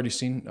 Yeah, we've already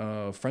seen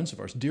friends of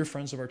ours, dear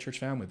friends of our church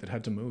family, that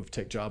had to move,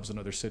 take jobs in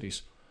other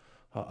cities,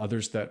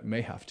 others that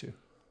may have to.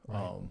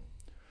 Right.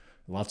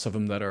 Lots of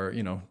them that are,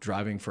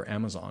 driving for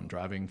Amazon,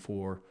 driving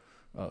for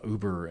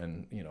Uber,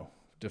 and,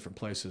 different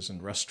places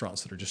and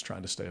restaurants that are just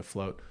trying to stay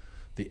afloat.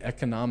 The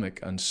economic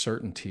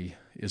uncertainty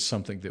is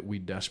something that we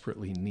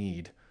desperately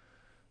need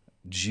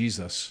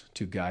Jesus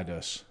to guide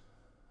us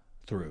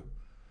through.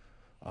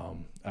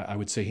 I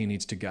would say he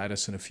needs to guide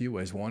us in a few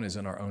ways. One is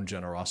in our own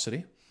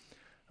generosity.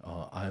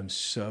 I am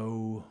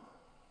so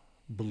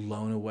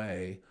blown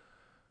away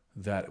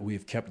that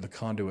we've kept the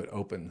conduit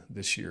open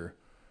this year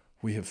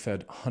We have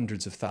fed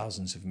hundreds of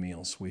thousands of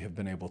meals. We have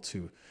been able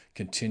to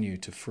continue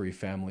to free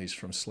families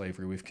from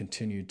slavery. We've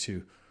continued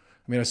to,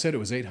 I said it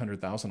was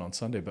 $800,000 on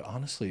Sunday, but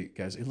honestly,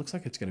 guys, it looks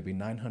like it's going to be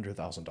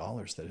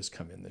 $900,000 that has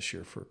come in this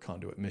year for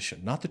Conduit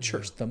Mission. Not the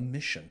church, the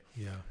mission.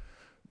 Yeah.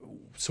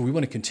 So we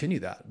want to continue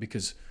that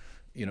because,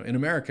 in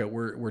America,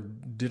 we're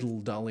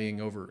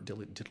dilly-dallying over,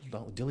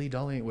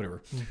 dilly-dallying,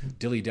 whatever,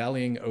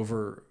 dilly-dallying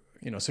over,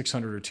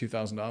 $600 or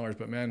 $2,000.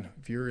 But man,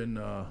 if you're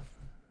in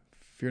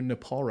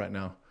Nepal right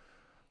now,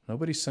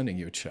 nobody's sending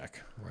you a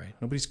check. Right.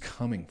 Nobody's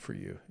coming for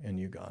you in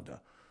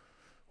Uganda.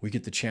 We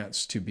get the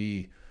chance to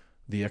be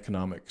the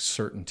economic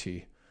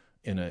certainty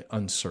in an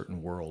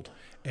uncertain world.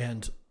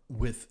 And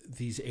with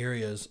these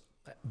areas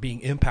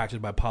being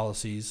impacted by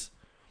policies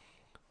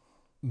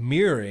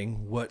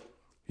mirroring what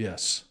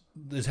is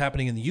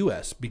happening in the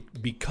U.S.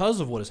 Because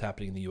of what is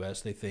happening in the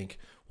U.S., they think,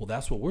 well,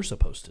 that's what we're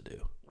supposed to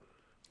do.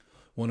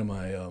 One of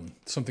my,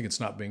 something that's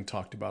not being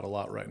talked about a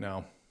lot right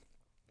now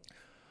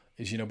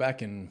is,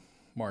 back in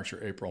March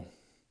or April,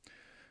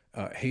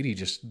 Haiti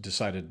just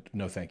decided,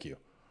 no, thank you.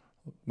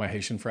 My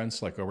Haitian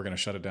friends, like, oh, we're going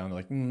to shut it down. They're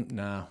like,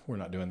 nah, we're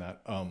not doing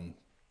that.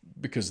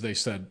 Because they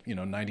said,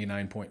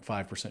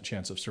 99.5%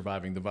 chance of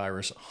surviving the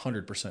virus,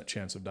 100%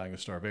 chance of dying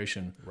of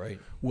starvation. Right.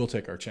 We'll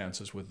take our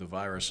chances with the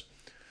virus.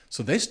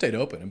 So they stayed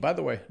open. And by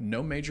the way,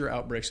 no major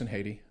outbreaks in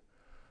Haiti.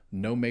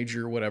 No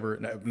major whatever.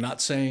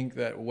 Not saying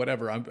that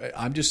whatever.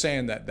 I'm just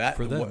saying that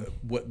for them,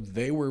 what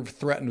they were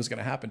threatened was going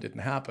to happen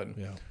didn't happen.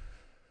 Yeah.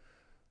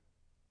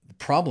 The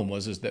problem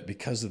is that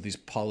because of these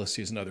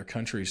policies in other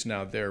countries,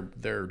 now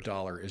their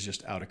dollar is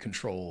just out of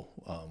control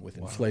with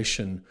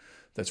inflation.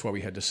 That's why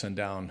we had to send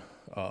down,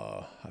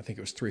 I think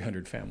it was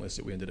 300 families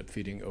that we ended up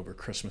feeding over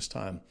Christmas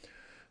time,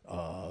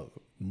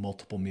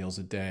 multiple meals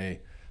a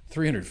day,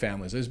 300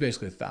 families. It was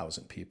basically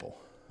 1,000 people.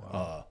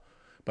 Wow.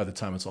 By the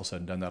time it's all said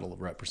and done, that'll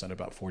represent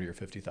about 40 or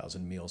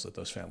 50,000 meals that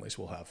those families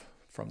will have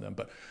from them.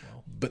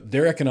 But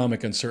their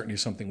economic uncertainty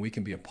is something we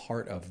can be a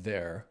part of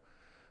there.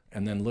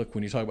 And then look,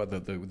 when you talk about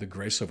the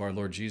grace of our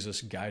Lord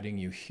Jesus guiding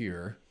you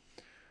here,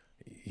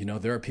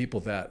 there are people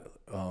that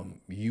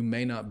you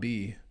may not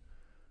be.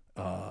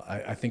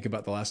 I think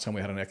about the last time we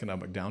had an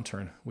economic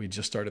downturn. We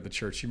just started the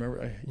church. You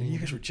remember? You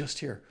guys were just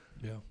here.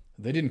 Yeah.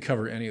 They didn't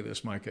cover any of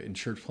this, Micah, in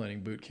church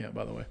planning boot camp,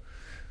 by the way.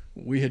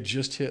 We had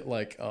just hit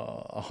like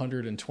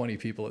 120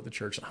 people at the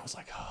church. And I was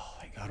like, oh,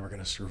 thank God we're going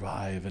to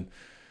survive.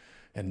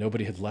 And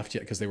nobody had left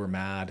yet because they were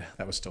mad.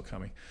 That was still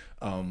coming.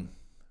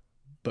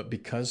 But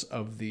because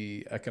of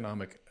the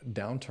economic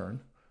downturn,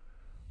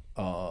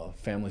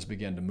 families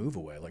began to move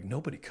away. Like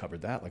nobody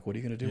covered that. Like, what are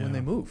you going to do when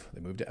they move?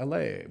 They moved to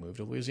LA, moved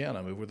to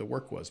Louisiana, moved where the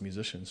work was.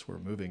 Musicians were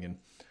moving.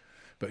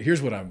 But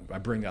here's what I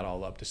bring that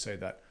all up to say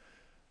that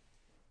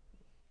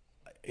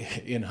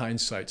in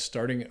hindsight,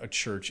 starting a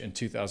church in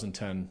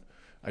 2010,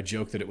 I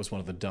joke that it was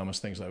one of the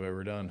dumbest things I've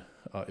ever done.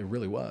 It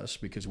really was,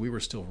 because we were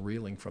still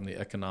reeling from the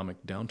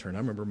economic downturn. I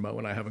remember Mo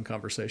and I having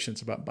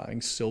conversations about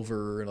buying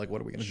silver and like,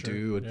 what are we going to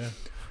do?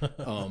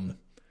 And,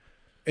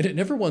 and it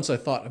never once I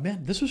thought,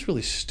 man, this was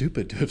really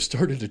stupid to have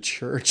started a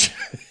church.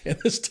 And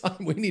this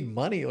time we need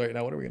money right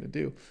now. What are we going to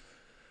do?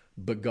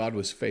 But God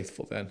was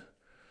faithful then.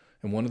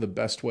 And one of the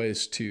best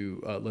ways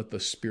to let the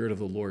Spirit of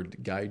the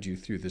Lord guide you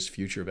through this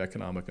future of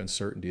economic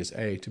uncertainty is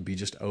to be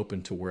just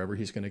open to wherever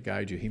He's going to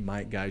guide you. He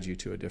might guide you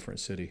to a different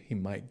city. He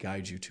might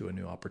guide you to a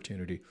new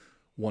opportunity,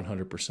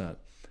 100%.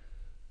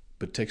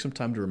 But take some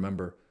time to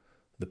remember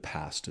the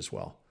past as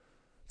well,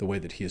 the way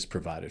that He has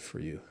provided for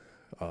you.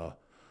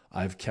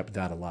 I've kept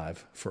that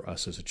alive for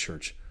us as a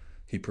church.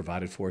 He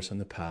provided for us in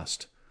the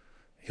past.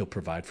 He'll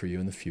provide for you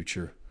in the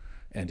future.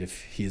 And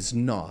if He is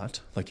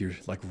not, like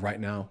right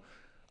now,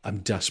 I'm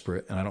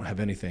desperate and I don't have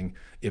anything,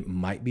 it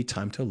might be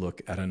time to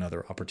look at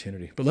another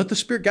opportunity. But let the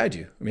Spirit guide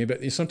you.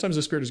 But sometimes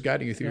the Spirit is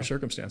guiding you through your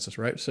circumstances,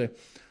 right? Say,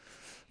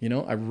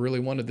 I really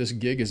wanted this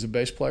gig as a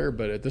bass player,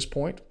 but at this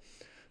point,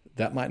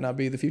 that might not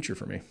be the future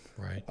for me.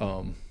 Right.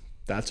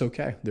 That's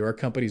okay. There are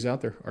companies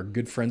out there. Our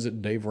good friends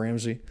at Dave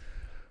Ramsey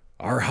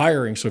are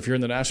hiring. So if you're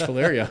in the Nashville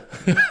area,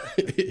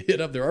 hit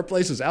up. There are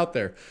places out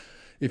there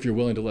if you're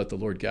willing to let the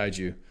Lord guide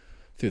you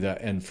through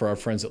that. And for our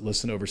friends that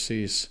listen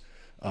overseas,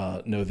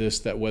 know this,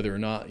 that whether or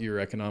not your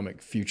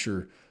economic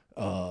future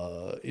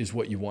is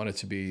what you want it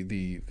to be,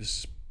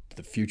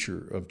 the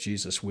future of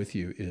Jesus with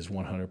you is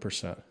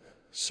 100%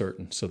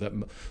 certain. So that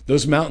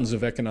those mountains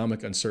of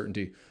economic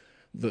uncertainty,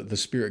 the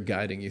Spirit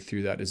guiding you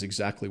through that is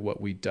exactly what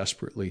we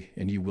desperately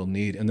and you will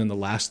need. And then the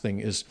last thing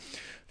is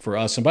for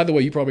us, and by the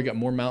way, you probably got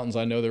more mountains,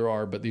 I know there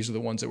are, but these are the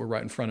ones that were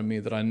right in front of me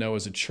that I know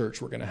as a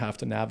church we're going to have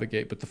to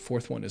navigate. But the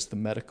fourth one is the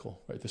medical,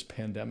 right? This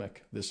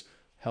pandemic, this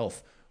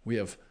health. We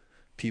have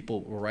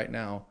people right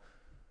now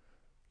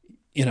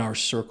in our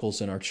circles,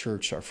 in our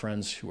church, our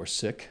friends who are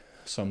sick,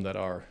 some that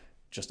are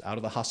just out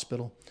of the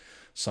hospital,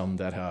 some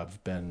that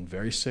have been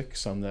very sick,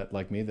 some that,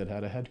 like me, that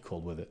had a head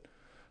cold with it.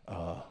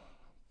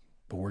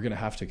 But we're going to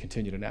have to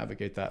continue to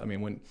navigate that.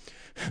 When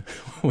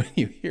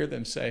you hear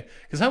them say,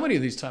 because how many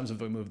of these times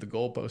have we moved the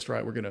goalpost,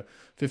 right? We're going to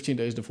 15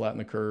 days to flatten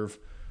the curve.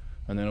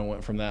 And then it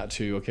went from that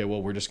to, okay,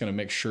 well, we're just going to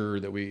make sure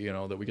that we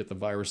get the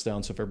virus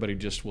down. So if everybody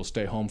just will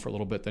stay home for a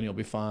little bit, then you'll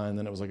be fine.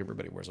 Then it was like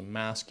everybody wears a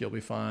mask, you'll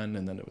be fine.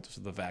 And then it was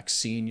the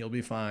vaccine, you'll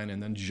be fine.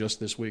 And then just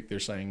this week, they're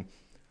saying,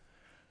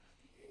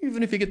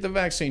 even if you get the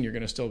vaccine, you're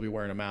going to still be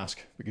wearing a mask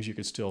because you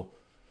could still.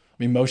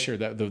 I mean, Moshe,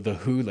 the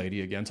WHO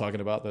lady again,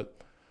 talking about that.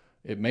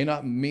 It may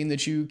not mean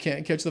that you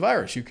can't catch the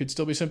virus. You could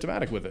still be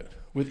symptomatic with it,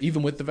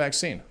 even with the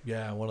vaccine.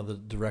 Yeah, one of the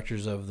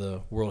directors of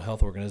the World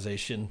Health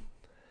Organization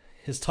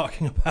is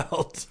talking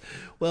about,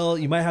 well,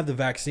 you might have the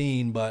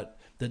vaccine, but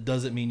that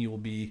doesn't mean you will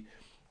be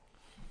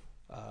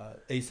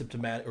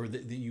asymptomatic, or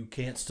that you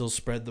can't still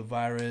spread the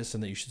virus,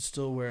 and that you should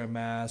still wear a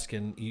mask,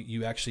 and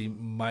you actually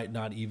might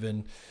not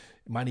even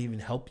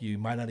help you,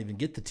 might not even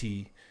get the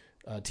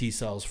T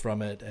cells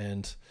from it.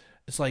 And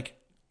it's like,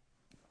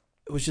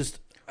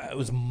 it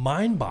was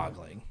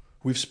mind-boggling.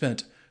 We've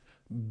spent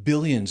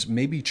billions,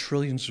 maybe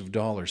trillions of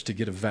dollars to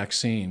get a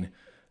vaccine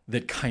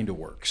that kind of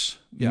works.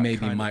 Yeah,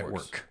 maybe might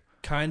work.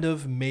 Kind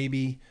of,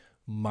 maybe,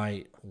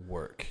 might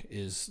work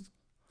is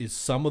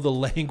some of the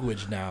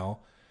language now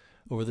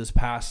over this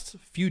past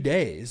few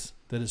days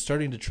that is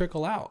starting to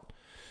trickle out.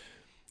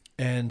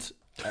 And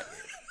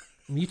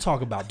you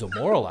talk about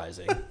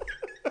demoralizing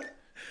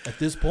at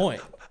this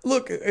point.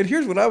 Look, and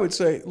here's what I would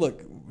say.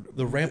 Look,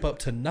 the ramp up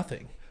to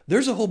nothing.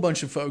 There's a whole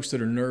bunch of folks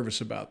that are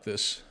nervous about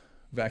this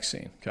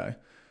vaccine, okay?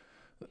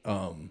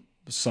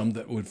 Some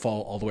that would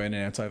fall all the way in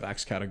an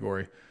anti-vax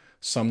category.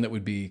 Some that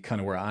would be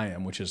kind of where I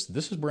am, which is,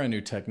 this is brand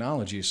new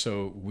technology,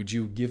 so would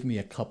you give me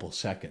a couple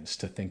seconds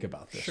to think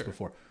about this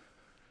before?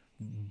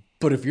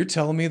 But if you're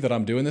telling me that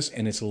I'm doing this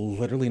and it's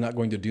literally not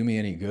going to do me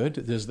any good,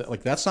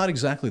 that's not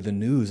exactly the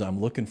news I'm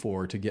looking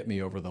for to get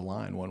me over the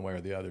line one way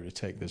or the other to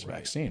take this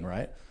vaccine,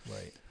 right?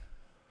 Right.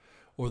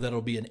 Or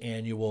that'll be an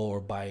annual or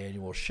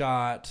biannual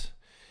shot.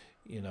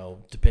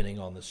 Depending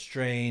on the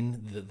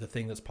strain, the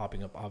thing that's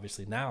popping up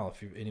obviously now,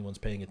 if anyone's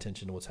paying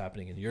attention to what's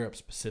happening in Europe,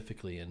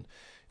 specifically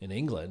in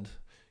England,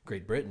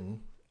 Great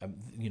Britain,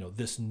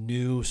 this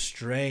new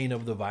strain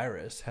of the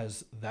virus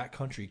has that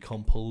country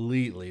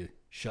completely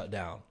shut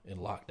down in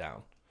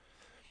lockdown.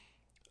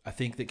 I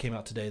think that came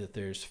out today that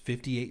there's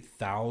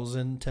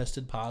 58,000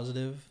 tested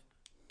positive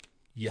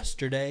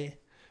yesterday,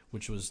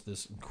 which was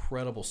this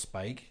incredible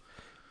spike.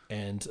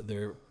 And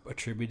they're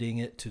attributing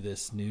it to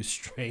this new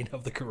strain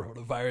of the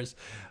coronavirus.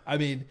 I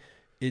mean,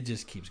 it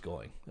just keeps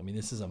going. I mean,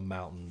 this is a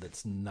mountain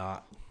that's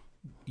not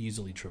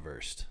easily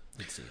traversed,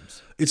 it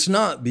seems. It's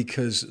not,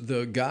 because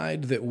the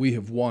guide that we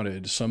have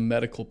wanted, some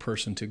medical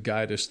person to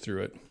guide us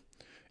through it.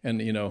 And,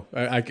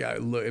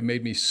 it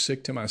made me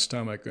sick to my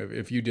stomach.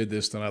 If you did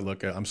this, then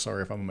I'm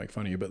sorry if I'm going to make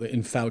fun of you, but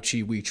in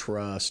Fauci we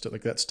trust,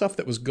 like that stuff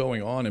that was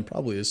going on and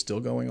probably is still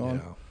going on.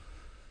 Yeah.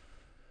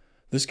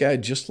 This guy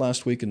just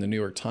last week in the New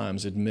York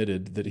Times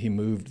admitted that he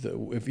moved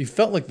if he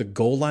felt like the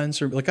goal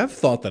lines are, like, I've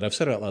thought that, I've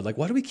said it out loud, like,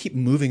 why do we keep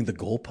moving the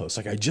goalposts?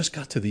 Like, I just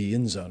got to the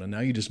end zone and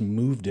now you just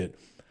moved it.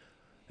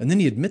 And then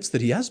he admits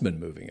that he has been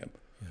moving it.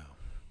 Yeah.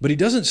 But he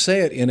doesn't say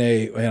it and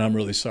I'm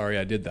really sorry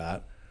I did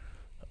that.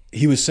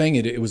 He was saying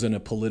it was in a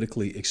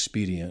politically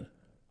expedient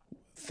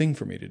thing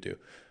for me to do.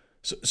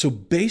 So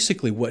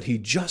basically what he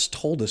just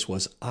told us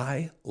was,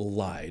 I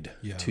lied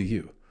to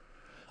you.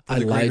 For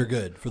the greater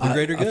good. For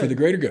the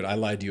greater good. I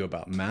lied to you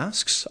about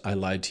masks. I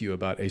lied to you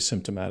about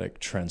asymptomatic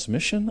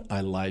transmission. I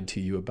lied to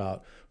you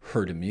about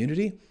herd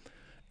immunity.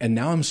 And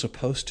now I'm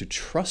supposed to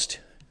trust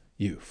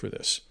you for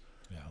this.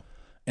 Yeah.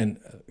 And,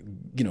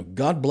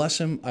 God bless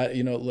him.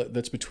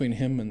 That's between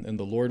him and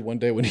the Lord one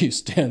day when he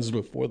stands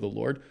before the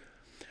Lord.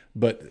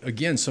 But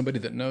again, somebody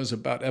that knows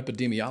about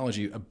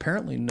epidemiology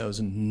apparently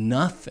knows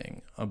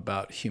nothing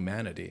about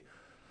humanity.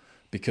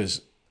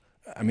 Because,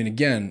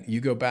 again, you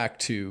go back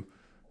to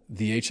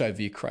the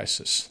HIV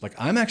crisis. Like,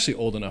 I'm actually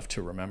old enough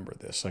to remember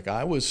this. Like,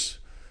 I was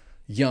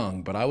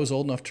young, but I was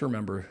old enough to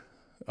remember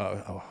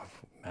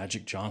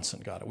Magic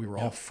Johnson got it. We were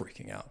all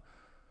freaking out.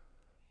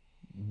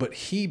 But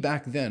he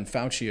back then,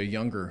 Fauci, a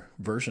younger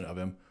version of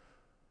him,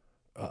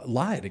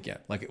 lied again.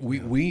 Like,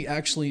 we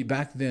actually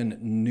back then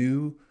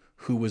knew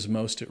who was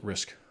most at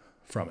risk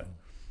from it.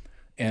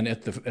 And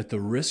at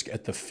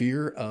the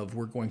fear of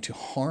we're going to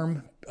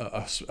harm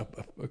a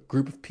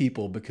group of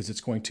people because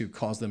it's going to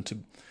cause them to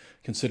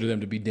consider them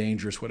to be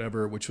dangerous,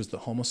 whatever, which was the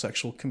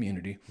homosexual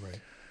community.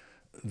 Right.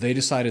 They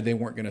decided they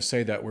weren't going to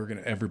say that.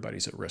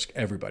 Everybody's at risk,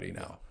 everybody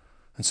now.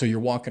 And so you're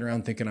walking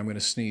around thinking, I'm going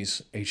to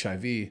sneeze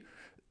HIV.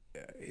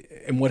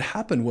 And what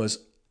happened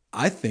was,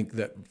 I think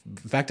that, in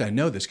fact, I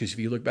know this because if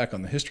you look back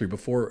on the history,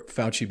 before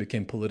Fauci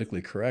became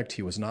politically correct,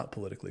 he was not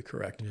politically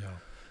correct. Yeah.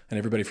 And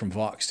everybody from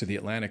Vox to The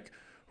Atlantic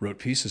wrote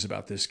pieces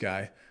about this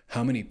guy,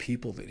 how many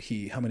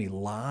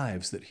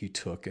lives that he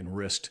took and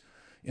risked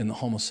in the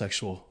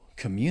homosexual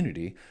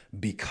community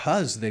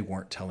because they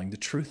weren't telling the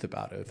truth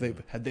about it.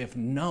 If they have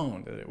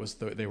known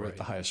that they were at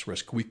the highest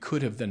risk, we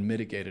could have then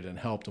mitigated and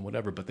helped and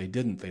whatever, but they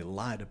didn't. They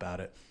lied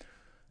about it.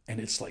 And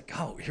it's like,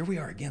 oh, here we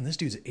are again. This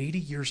dude's 80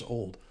 years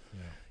old.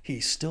 Yeah.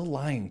 He's still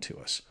lying to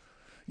us.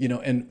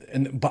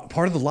 And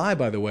part of the lie,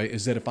 by the way,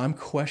 is that if I'm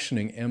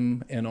questioning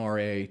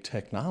mRNA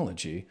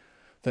technology,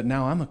 that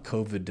now I'm a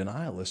COVID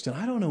denialist, and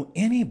I don't know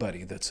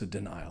anybody that's a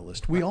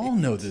denialist. We all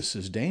know this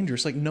is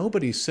dangerous. Like,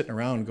 nobody's sitting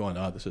around going,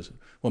 oh, this is,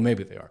 well,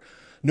 maybe they are.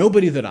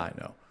 Nobody that I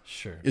know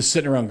is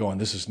sitting around going,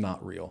 this is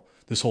not real.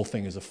 This whole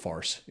thing is a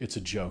farce. It's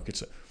a joke.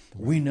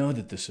 We know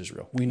that this is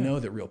real. We know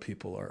that real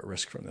people are at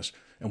risk from this.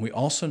 And we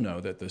also know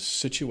that the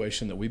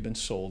situation that we've been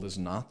sold is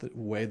not the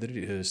way that it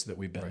is, that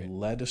we've been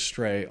led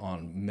astray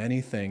on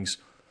many things.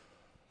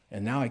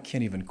 And now I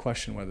can't even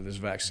question whether there's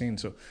vaccine.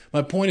 So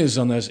my point is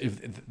on this,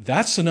 if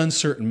that's an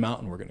uncertain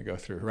mountain we're going to go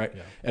through, right?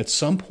 Yeah. At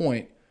some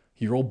point,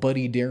 your old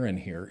buddy Darren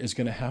here is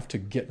going to have to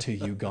get to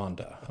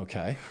Uganda,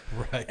 okay?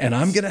 Right. And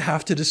I'm going to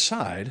have to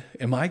decide,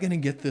 am I going to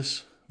get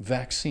this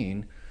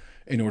vaccine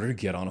in order to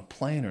get on a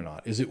plane or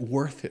not? Is it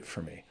worth it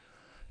for me?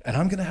 And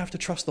I'm going to have to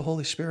trust the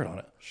Holy Spirit on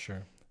it.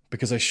 Sure.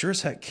 Because I sure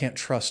as heck can't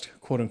trust,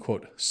 quote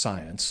unquote,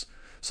 science.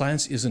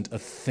 Science isn't a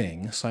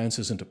thing. Science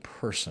isn't a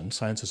person.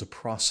 Science is a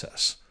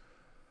process.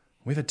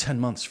 We've had 10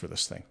 months for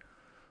this thing.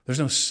 There's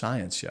no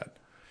science yet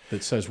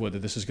that says whether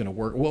this is going to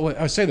work. Well,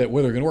 I say that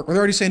whether it's going to work. They're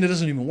already saying it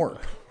doesn't even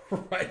work.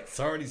 Right. It's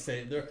already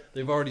saying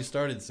they've already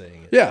started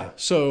saying it. Yeah.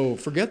 So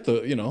forget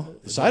the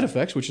side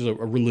effects, which is a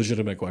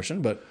legitimate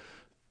question, but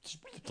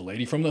the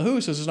lady from the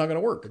WHO says it's not going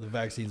to work. The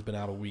vaccine's been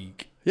out a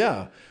week.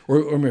 Yeah.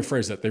 Or let me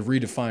rephrase that. They've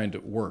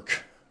redefined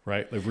work,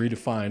 right? They've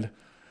redefined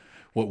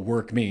what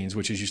work means,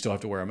 which is you still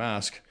have to wear a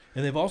mask.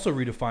 And they've also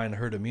redefined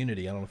herd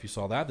immunity. I don't know if you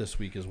saw that this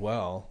week as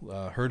well.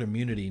 Herd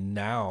immunity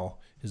now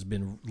has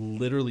been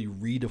literally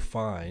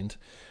redefined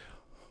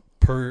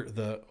per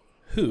the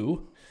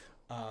WHO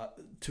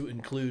to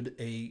include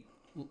a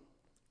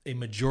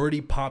majority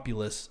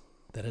populace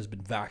that has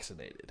been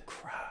vaccinated.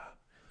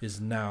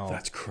 Is now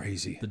that's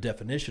crazy. The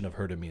definition of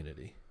herd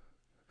immunity.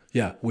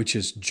 Yeah, which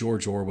is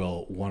George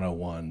Orwell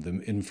 101, the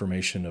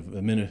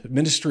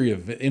Ministry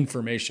of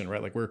Information,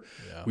 right? Like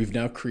we've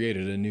now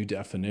created a new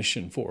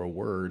definition for a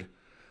word.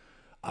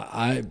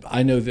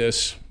 I know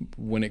this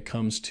when it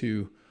comes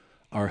to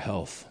our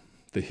health.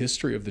 The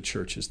history of the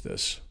church is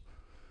this.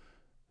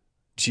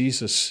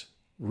 Jesus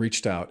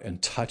reached out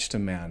and touched a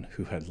man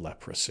who had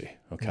leprosy,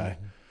 okay?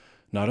 Mm-hmm.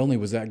 Not only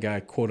was that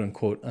guy, quote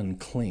unquote,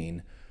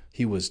 unclean,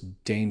 he was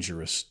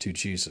dangerous to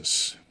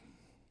Jesus.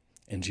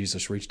 And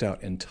Jesus reached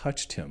out and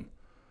touched him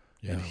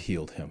and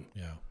healed him.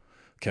 Yeah.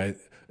 Okay.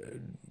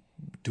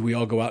 Do we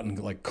all go out and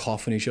like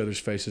cough in each other's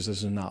faces?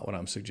 This is not what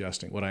I'm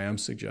suggesting. What I am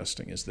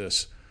suggesting is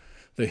this.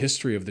 The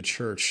history of the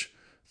church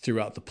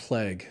throughout the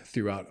plague,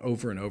 throughout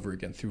over and over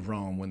again through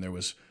Rome, when there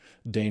was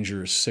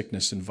dangerous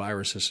sickness and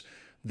viruses,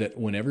 that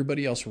when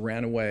everybody else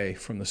ran away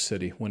from the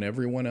city, when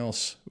everyone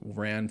else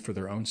ran for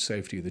their own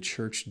safety, the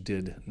church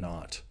did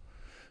not.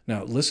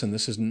 Now, listen,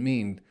 this doesn't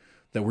mean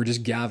that we're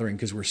just gathering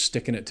because we're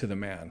sticking it to the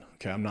man.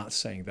 Okay, I'm not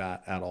saying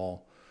that at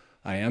all.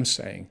 I am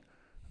saying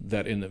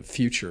that in the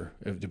future,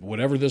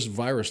 whatever this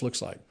virus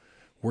looks like,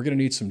 we're going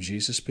to need some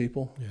Jesus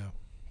people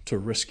to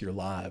risk your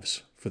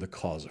lives for the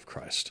cause of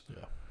Christ.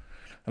 Yeah.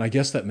 And I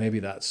guess that maybe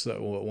that's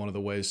one of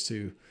the ways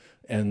to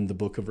end the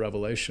book of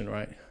Revelation,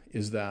 right?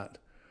 Is that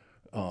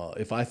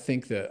if I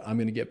think that I'm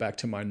going to get back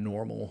to my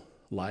normal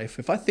life,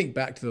 if I think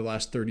back to the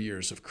last 30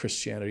 years of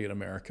Christianity in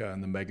America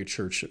and the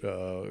megachurch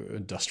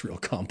industrial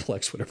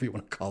complex, whatever you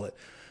want to call it,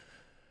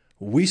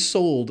 we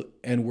sold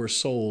and were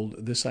sold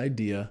this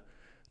idea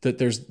that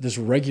there's this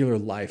regular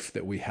life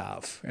that we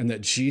have and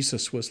that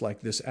Jesus was like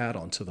this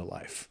add-on to the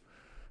life.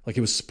 Like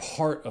it was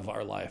part of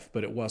our life,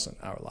 but it wasn't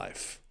our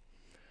life.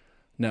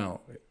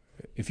 Now,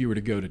 if you were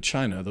to go to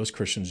China, those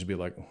Christians would be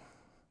like,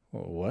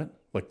 well, what?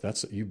 Like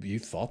that's you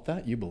thought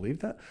that? You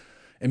believed that?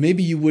 And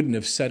maybe you wouldn't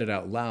have said it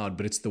out loud,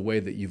 but it's the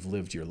way that you've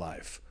lived your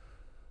life.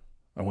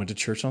 I went to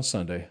church on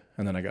Sunday,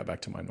 and then I got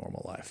back to my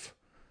normal life.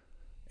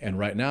 And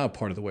right now,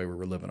 part of the way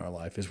we're living our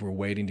life is we're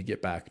waiting to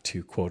get back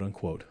to quote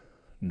unquote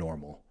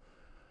normal.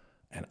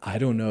 And I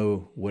don't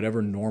know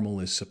whatever normal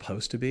is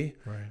supposed to be,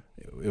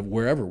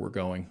 wherever we're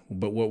going.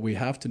 But what we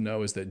have to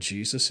know is that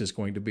Jesus is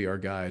going to be our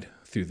guide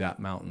through that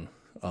mountain.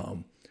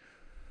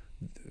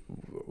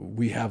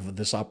 We have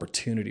this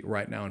opportunity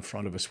right now in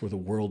front of us where the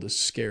world is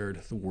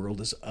scared. The world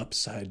is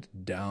upside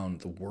down.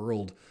 The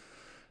world,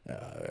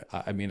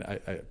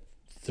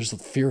 there's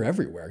fear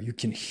everywhere. You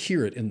can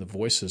hear it in the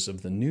voices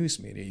of the news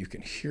media. You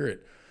can hear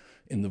it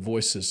in the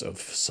voices of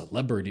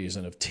celebrities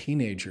and of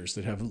teenagers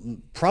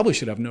that probably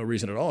should have no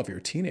reason at all if you're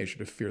a teenager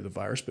to fear the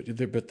virus, but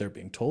they're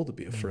being told to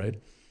be afraid.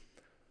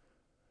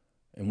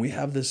 Mm-hmm. And we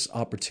have this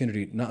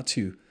opportunity not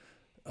to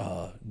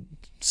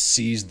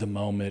seize the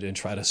moment and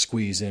try to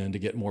squeeze in to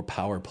get more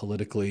power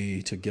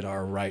politically, to get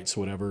our rights,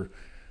 whatever.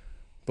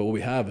 But what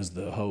we have is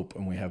the hope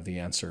and we have the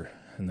answer,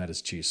 and that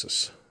is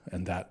Jesus.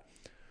 And that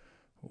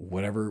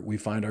whatever we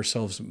find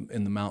ourselves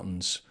in the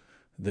mountains,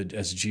 that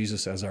as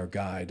Jesus as our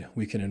guide,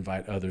 we can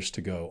invite others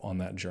to go on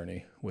that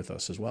journey with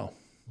us as well.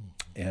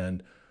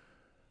 And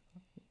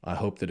I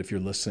hope that if you're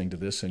listening to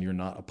this and you're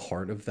not a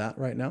part of that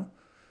right now,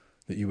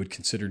 that you would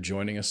consider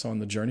joining us on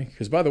the journey.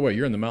 Because by the way,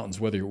 you're in the mountains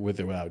whether you're with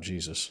or without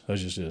Jesus. That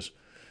just is.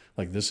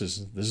 Like this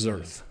is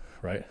earth,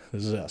 right?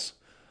 This is us.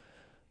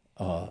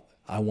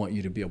 I want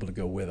you to be able to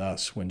go with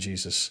us when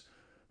Jesus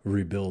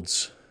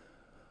rebuilds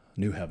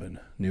new heaven,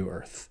 new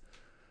earth.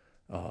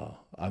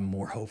 I'm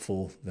more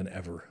hopeful than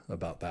ever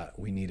about that.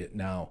 We need it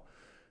now,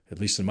 at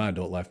least in my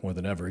adult life, more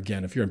than ever.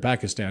 Again, if you're in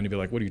Pakistan, you'd be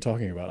like, what are you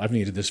talking about? I've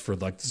needed this for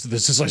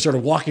this since I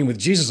started walking with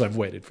Jesus. I've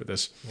waited for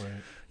this. Right.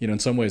 In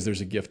some ways,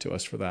 there's a gift to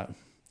us for that.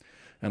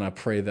 And I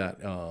pray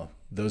that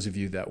those of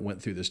you that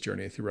went through this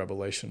journey through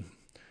Revelation,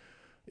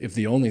 if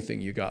the only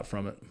thing you got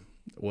from it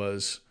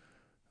was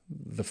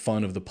the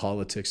fun of the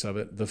politics of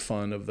it, the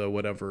fun of the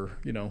whatever,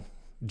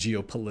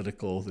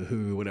 geopolitical, the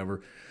who,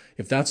 whatever,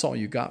 if that's all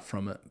you got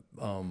from it,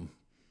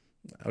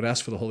 I would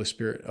ask for the Holy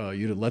Spirit,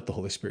 you to let the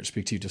Holy Spirit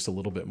speak to you just a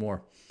little bit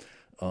more,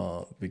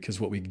 because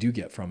what we do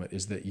get from it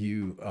is that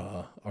you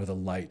are the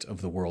light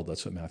of the world.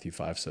 That's what Matthew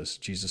 5 says.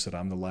 Jesus said,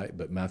 I'm the light,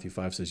 but Matthew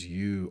 5 says,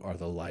 you are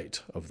the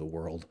light of the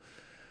world.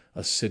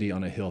 A city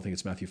on a hill, I think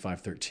it's Matthew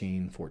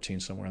 5:13, 14,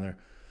 somewhere in there.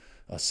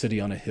 A city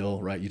on a hill,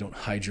 right? You don't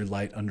hide your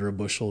light under a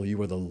bushel. You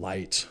are the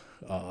light.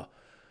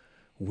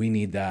 We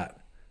need that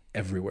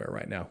everywhere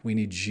right now. We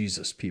need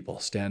Jesus people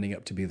standing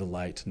up to be the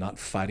light, not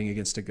fighting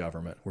against a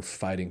government. We're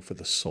fighting for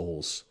the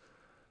souls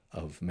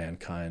of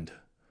mankind.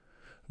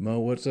 Mo,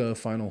 what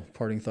final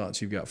parting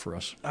thoughts you've got for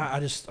us?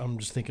 I'm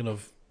just thinking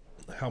of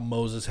how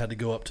Moses had to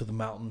go up to the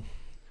mountain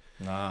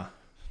to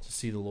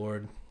see the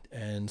Lord,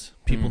 and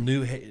people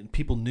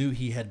knew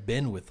he had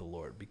been with the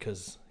Lord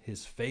because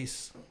his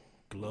face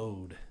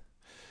glowed.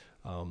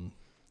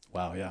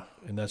 Wow, yeah.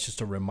 And that's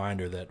just a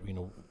reminder that,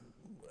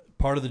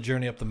 part of the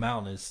journey up the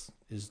mountain is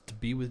to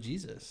be with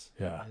Jesus.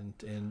 Yeah.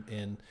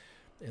 And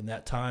in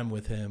that time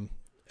with him,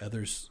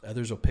 others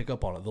will pick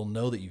up on it. They'll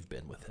know that you've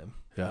been with him.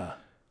 Yeah.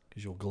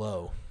 Because you'll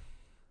glow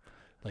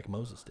like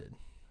Moses did.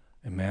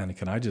 And man,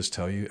 can I just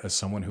tell you, as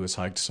someone who has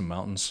hiked some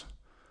mountains,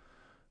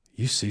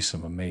 you see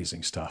some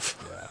amazing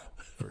stuff. Yeah,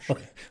 for sure.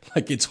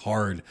 like it's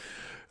hard.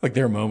 Like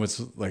there are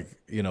moments like,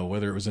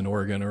 whether it was in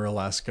Oregon or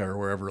Alaska or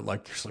wherever,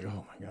 like you're just like,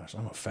 oh my gosh,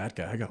 I'm a fat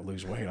guy. I got to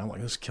lose weight. I'm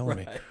like, this is killing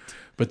me.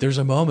 But there's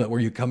a moment where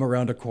you come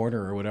around a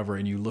corner or whatever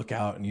and you look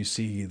out and you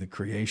see the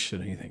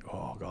creation and you think,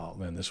 oh God,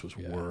 man, this was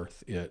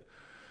worth it.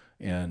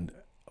 And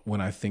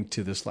when I think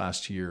to this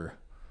last year,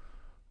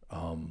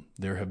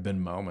 there have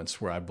been moments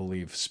where I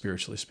believe,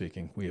 spiritually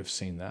speaking, we have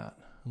seen that.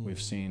 Mm-hmm.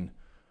 We've seen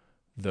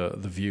the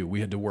view. We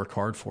had to work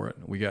hard for it.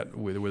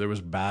 There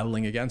was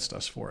battling against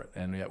us for it.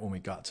 And yet when we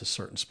got to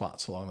certain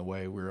spots along the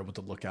way, we were able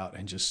to look out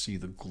and just see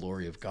the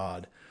glory of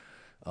God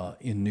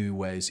in new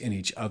ways, in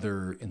each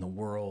other, in the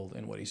world,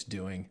 and what he's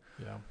doing.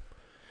 Yeah.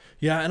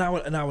 Yeah.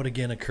 And I would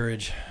again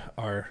encourage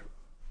our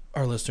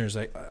listeners,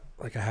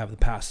 like I have the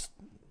past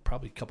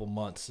probably couple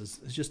months, is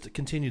just to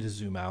continue to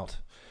zoom out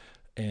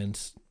and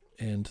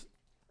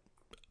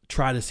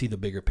try to see the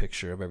bigger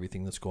picture of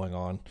everything that's going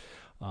on.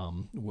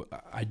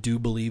 I do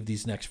believe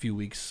these next few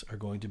weeks are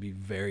going to be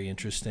very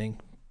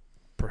interesting,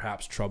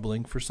 perhaps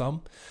troubling for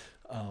some.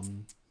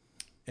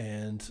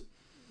 And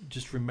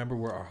just remember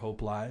where our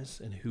hope lies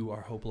and who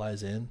our hope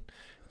lies in,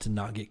 to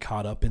not get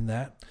caught up in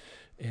that,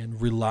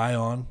 and rely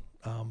on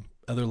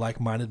other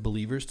like-minded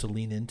believers to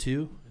lean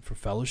into for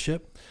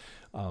fellowship,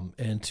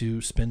 and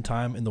to spend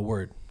time in the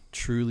Word,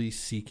 truly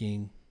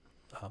seeking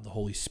the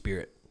Holy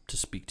Spirit to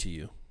speak to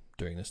you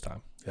during this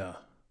time. Yeah.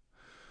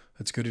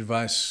 That's good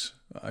advice.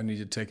 I need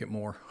to take it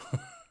more.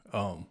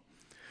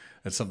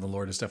 That's something the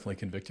Lord has definitely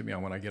convicted me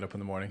on when I get up in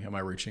the morning. Am I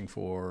reaching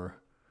for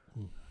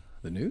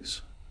the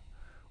news,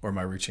 or am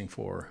I reaching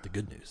for the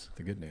good news?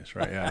 The good news,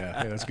 right?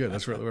 Yeah, that's good.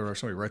 That's really,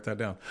 somebody write that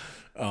down.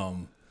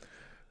 And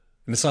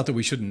it's not that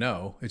we shouldn't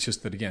know. It's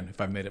just that, again,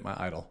 if I've made it my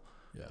idol,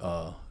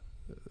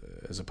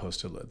 as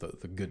opposed to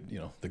the good,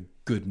 the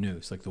good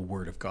news, like the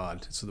Word of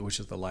God, which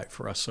is the light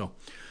for us. So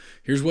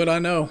here's what I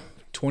know.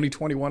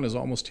 2021 is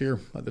almost here.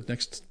 The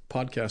next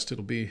podcast,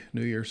 it'll be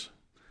New Year's.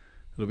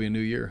 It'll be a new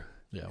year.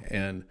 Yeah.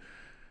 And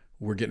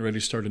we're getting ready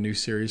to start a new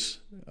series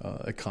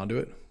at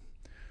Conduit.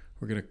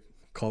 We're going to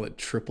call it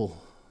Triple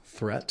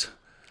Threat.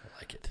 I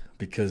like it.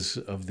 Because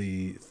of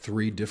the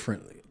 3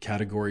 different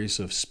categories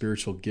of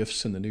spiritual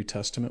gifts in the New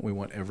Testament. We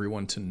want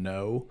everyone to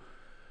know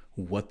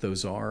what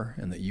those are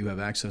and that you have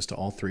access to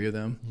all 3 of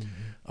them.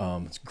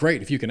 Mm-hmm. It's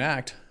great if you can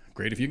act.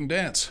 Great if you can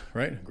dance,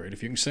 right? Great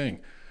if you can sing.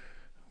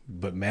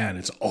 But man,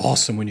 it's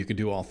awesome when you can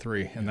do all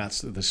 3. And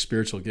that's the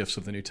spiritual gifts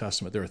of the New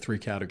Testament. There are 3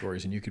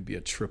 categories, and you could be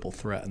a triple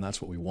threat, and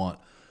that's what we want.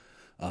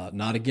 You're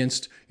not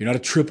a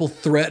triple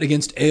threat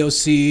against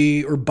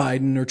AOC or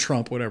Biden or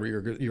Trump, whatever.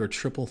 You're a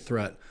triple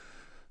threat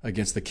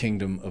against the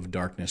kingdom of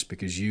darkness,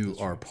 because you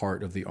are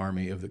part of the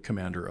army of the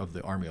commander of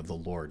the army of the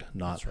Lord,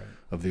 not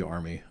of the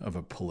army of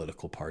a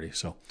political party.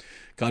 So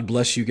God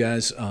bless you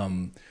guys.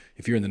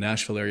 If you're in the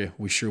Nashville area,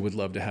 we sure would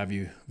love to have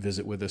you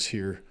visit with us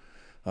here.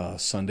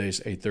 Sundays,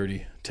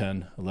 8:30,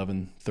 10,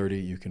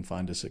 11:30. You can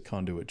find us at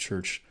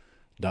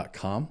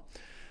conduitchurch.com.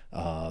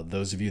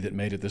 Those of you that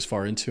made it this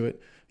far into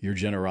it, your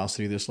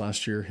generosity this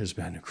last year has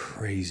been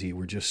crazy.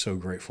 We're just so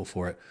grateful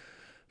for it.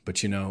 But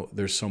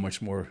there's so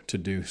much more to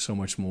do, so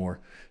much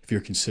more. If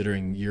you're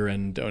considering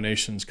year-end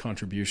donations,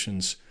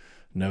 contributions,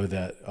 know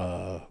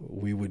that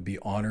we would be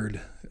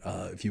honored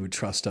if you would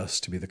trust us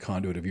to be the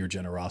conduit of your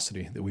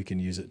generosity, that we can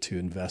use it to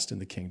invest in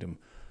the kingdom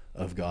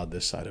of God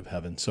this side of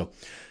heaven. So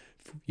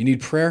you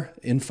need prayer,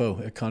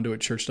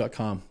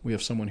 info@conduitchurch.com. We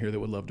have someone here that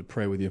would love to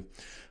pray with you.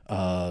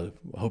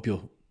 Hope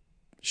you'll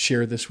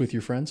share this with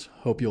your friends.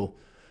 Hope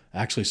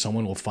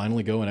someone will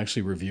finally go and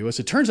actually review us.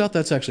 It turns out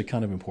that's actually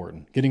kind of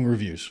important, getting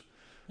reviews.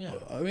 Yeah.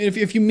 I mean,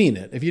 if you mean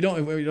it. If you don't,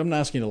 I'm not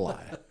asking you to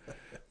lie.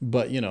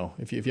 But,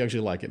 if you actually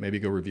like it, maybe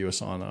go review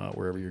us on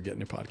wherever you're getting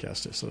your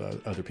podcast so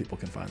that other people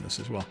can find this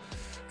as well.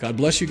 God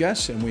bless you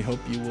guys, and we hope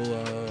you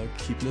will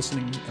keep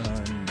listening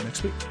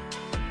next week.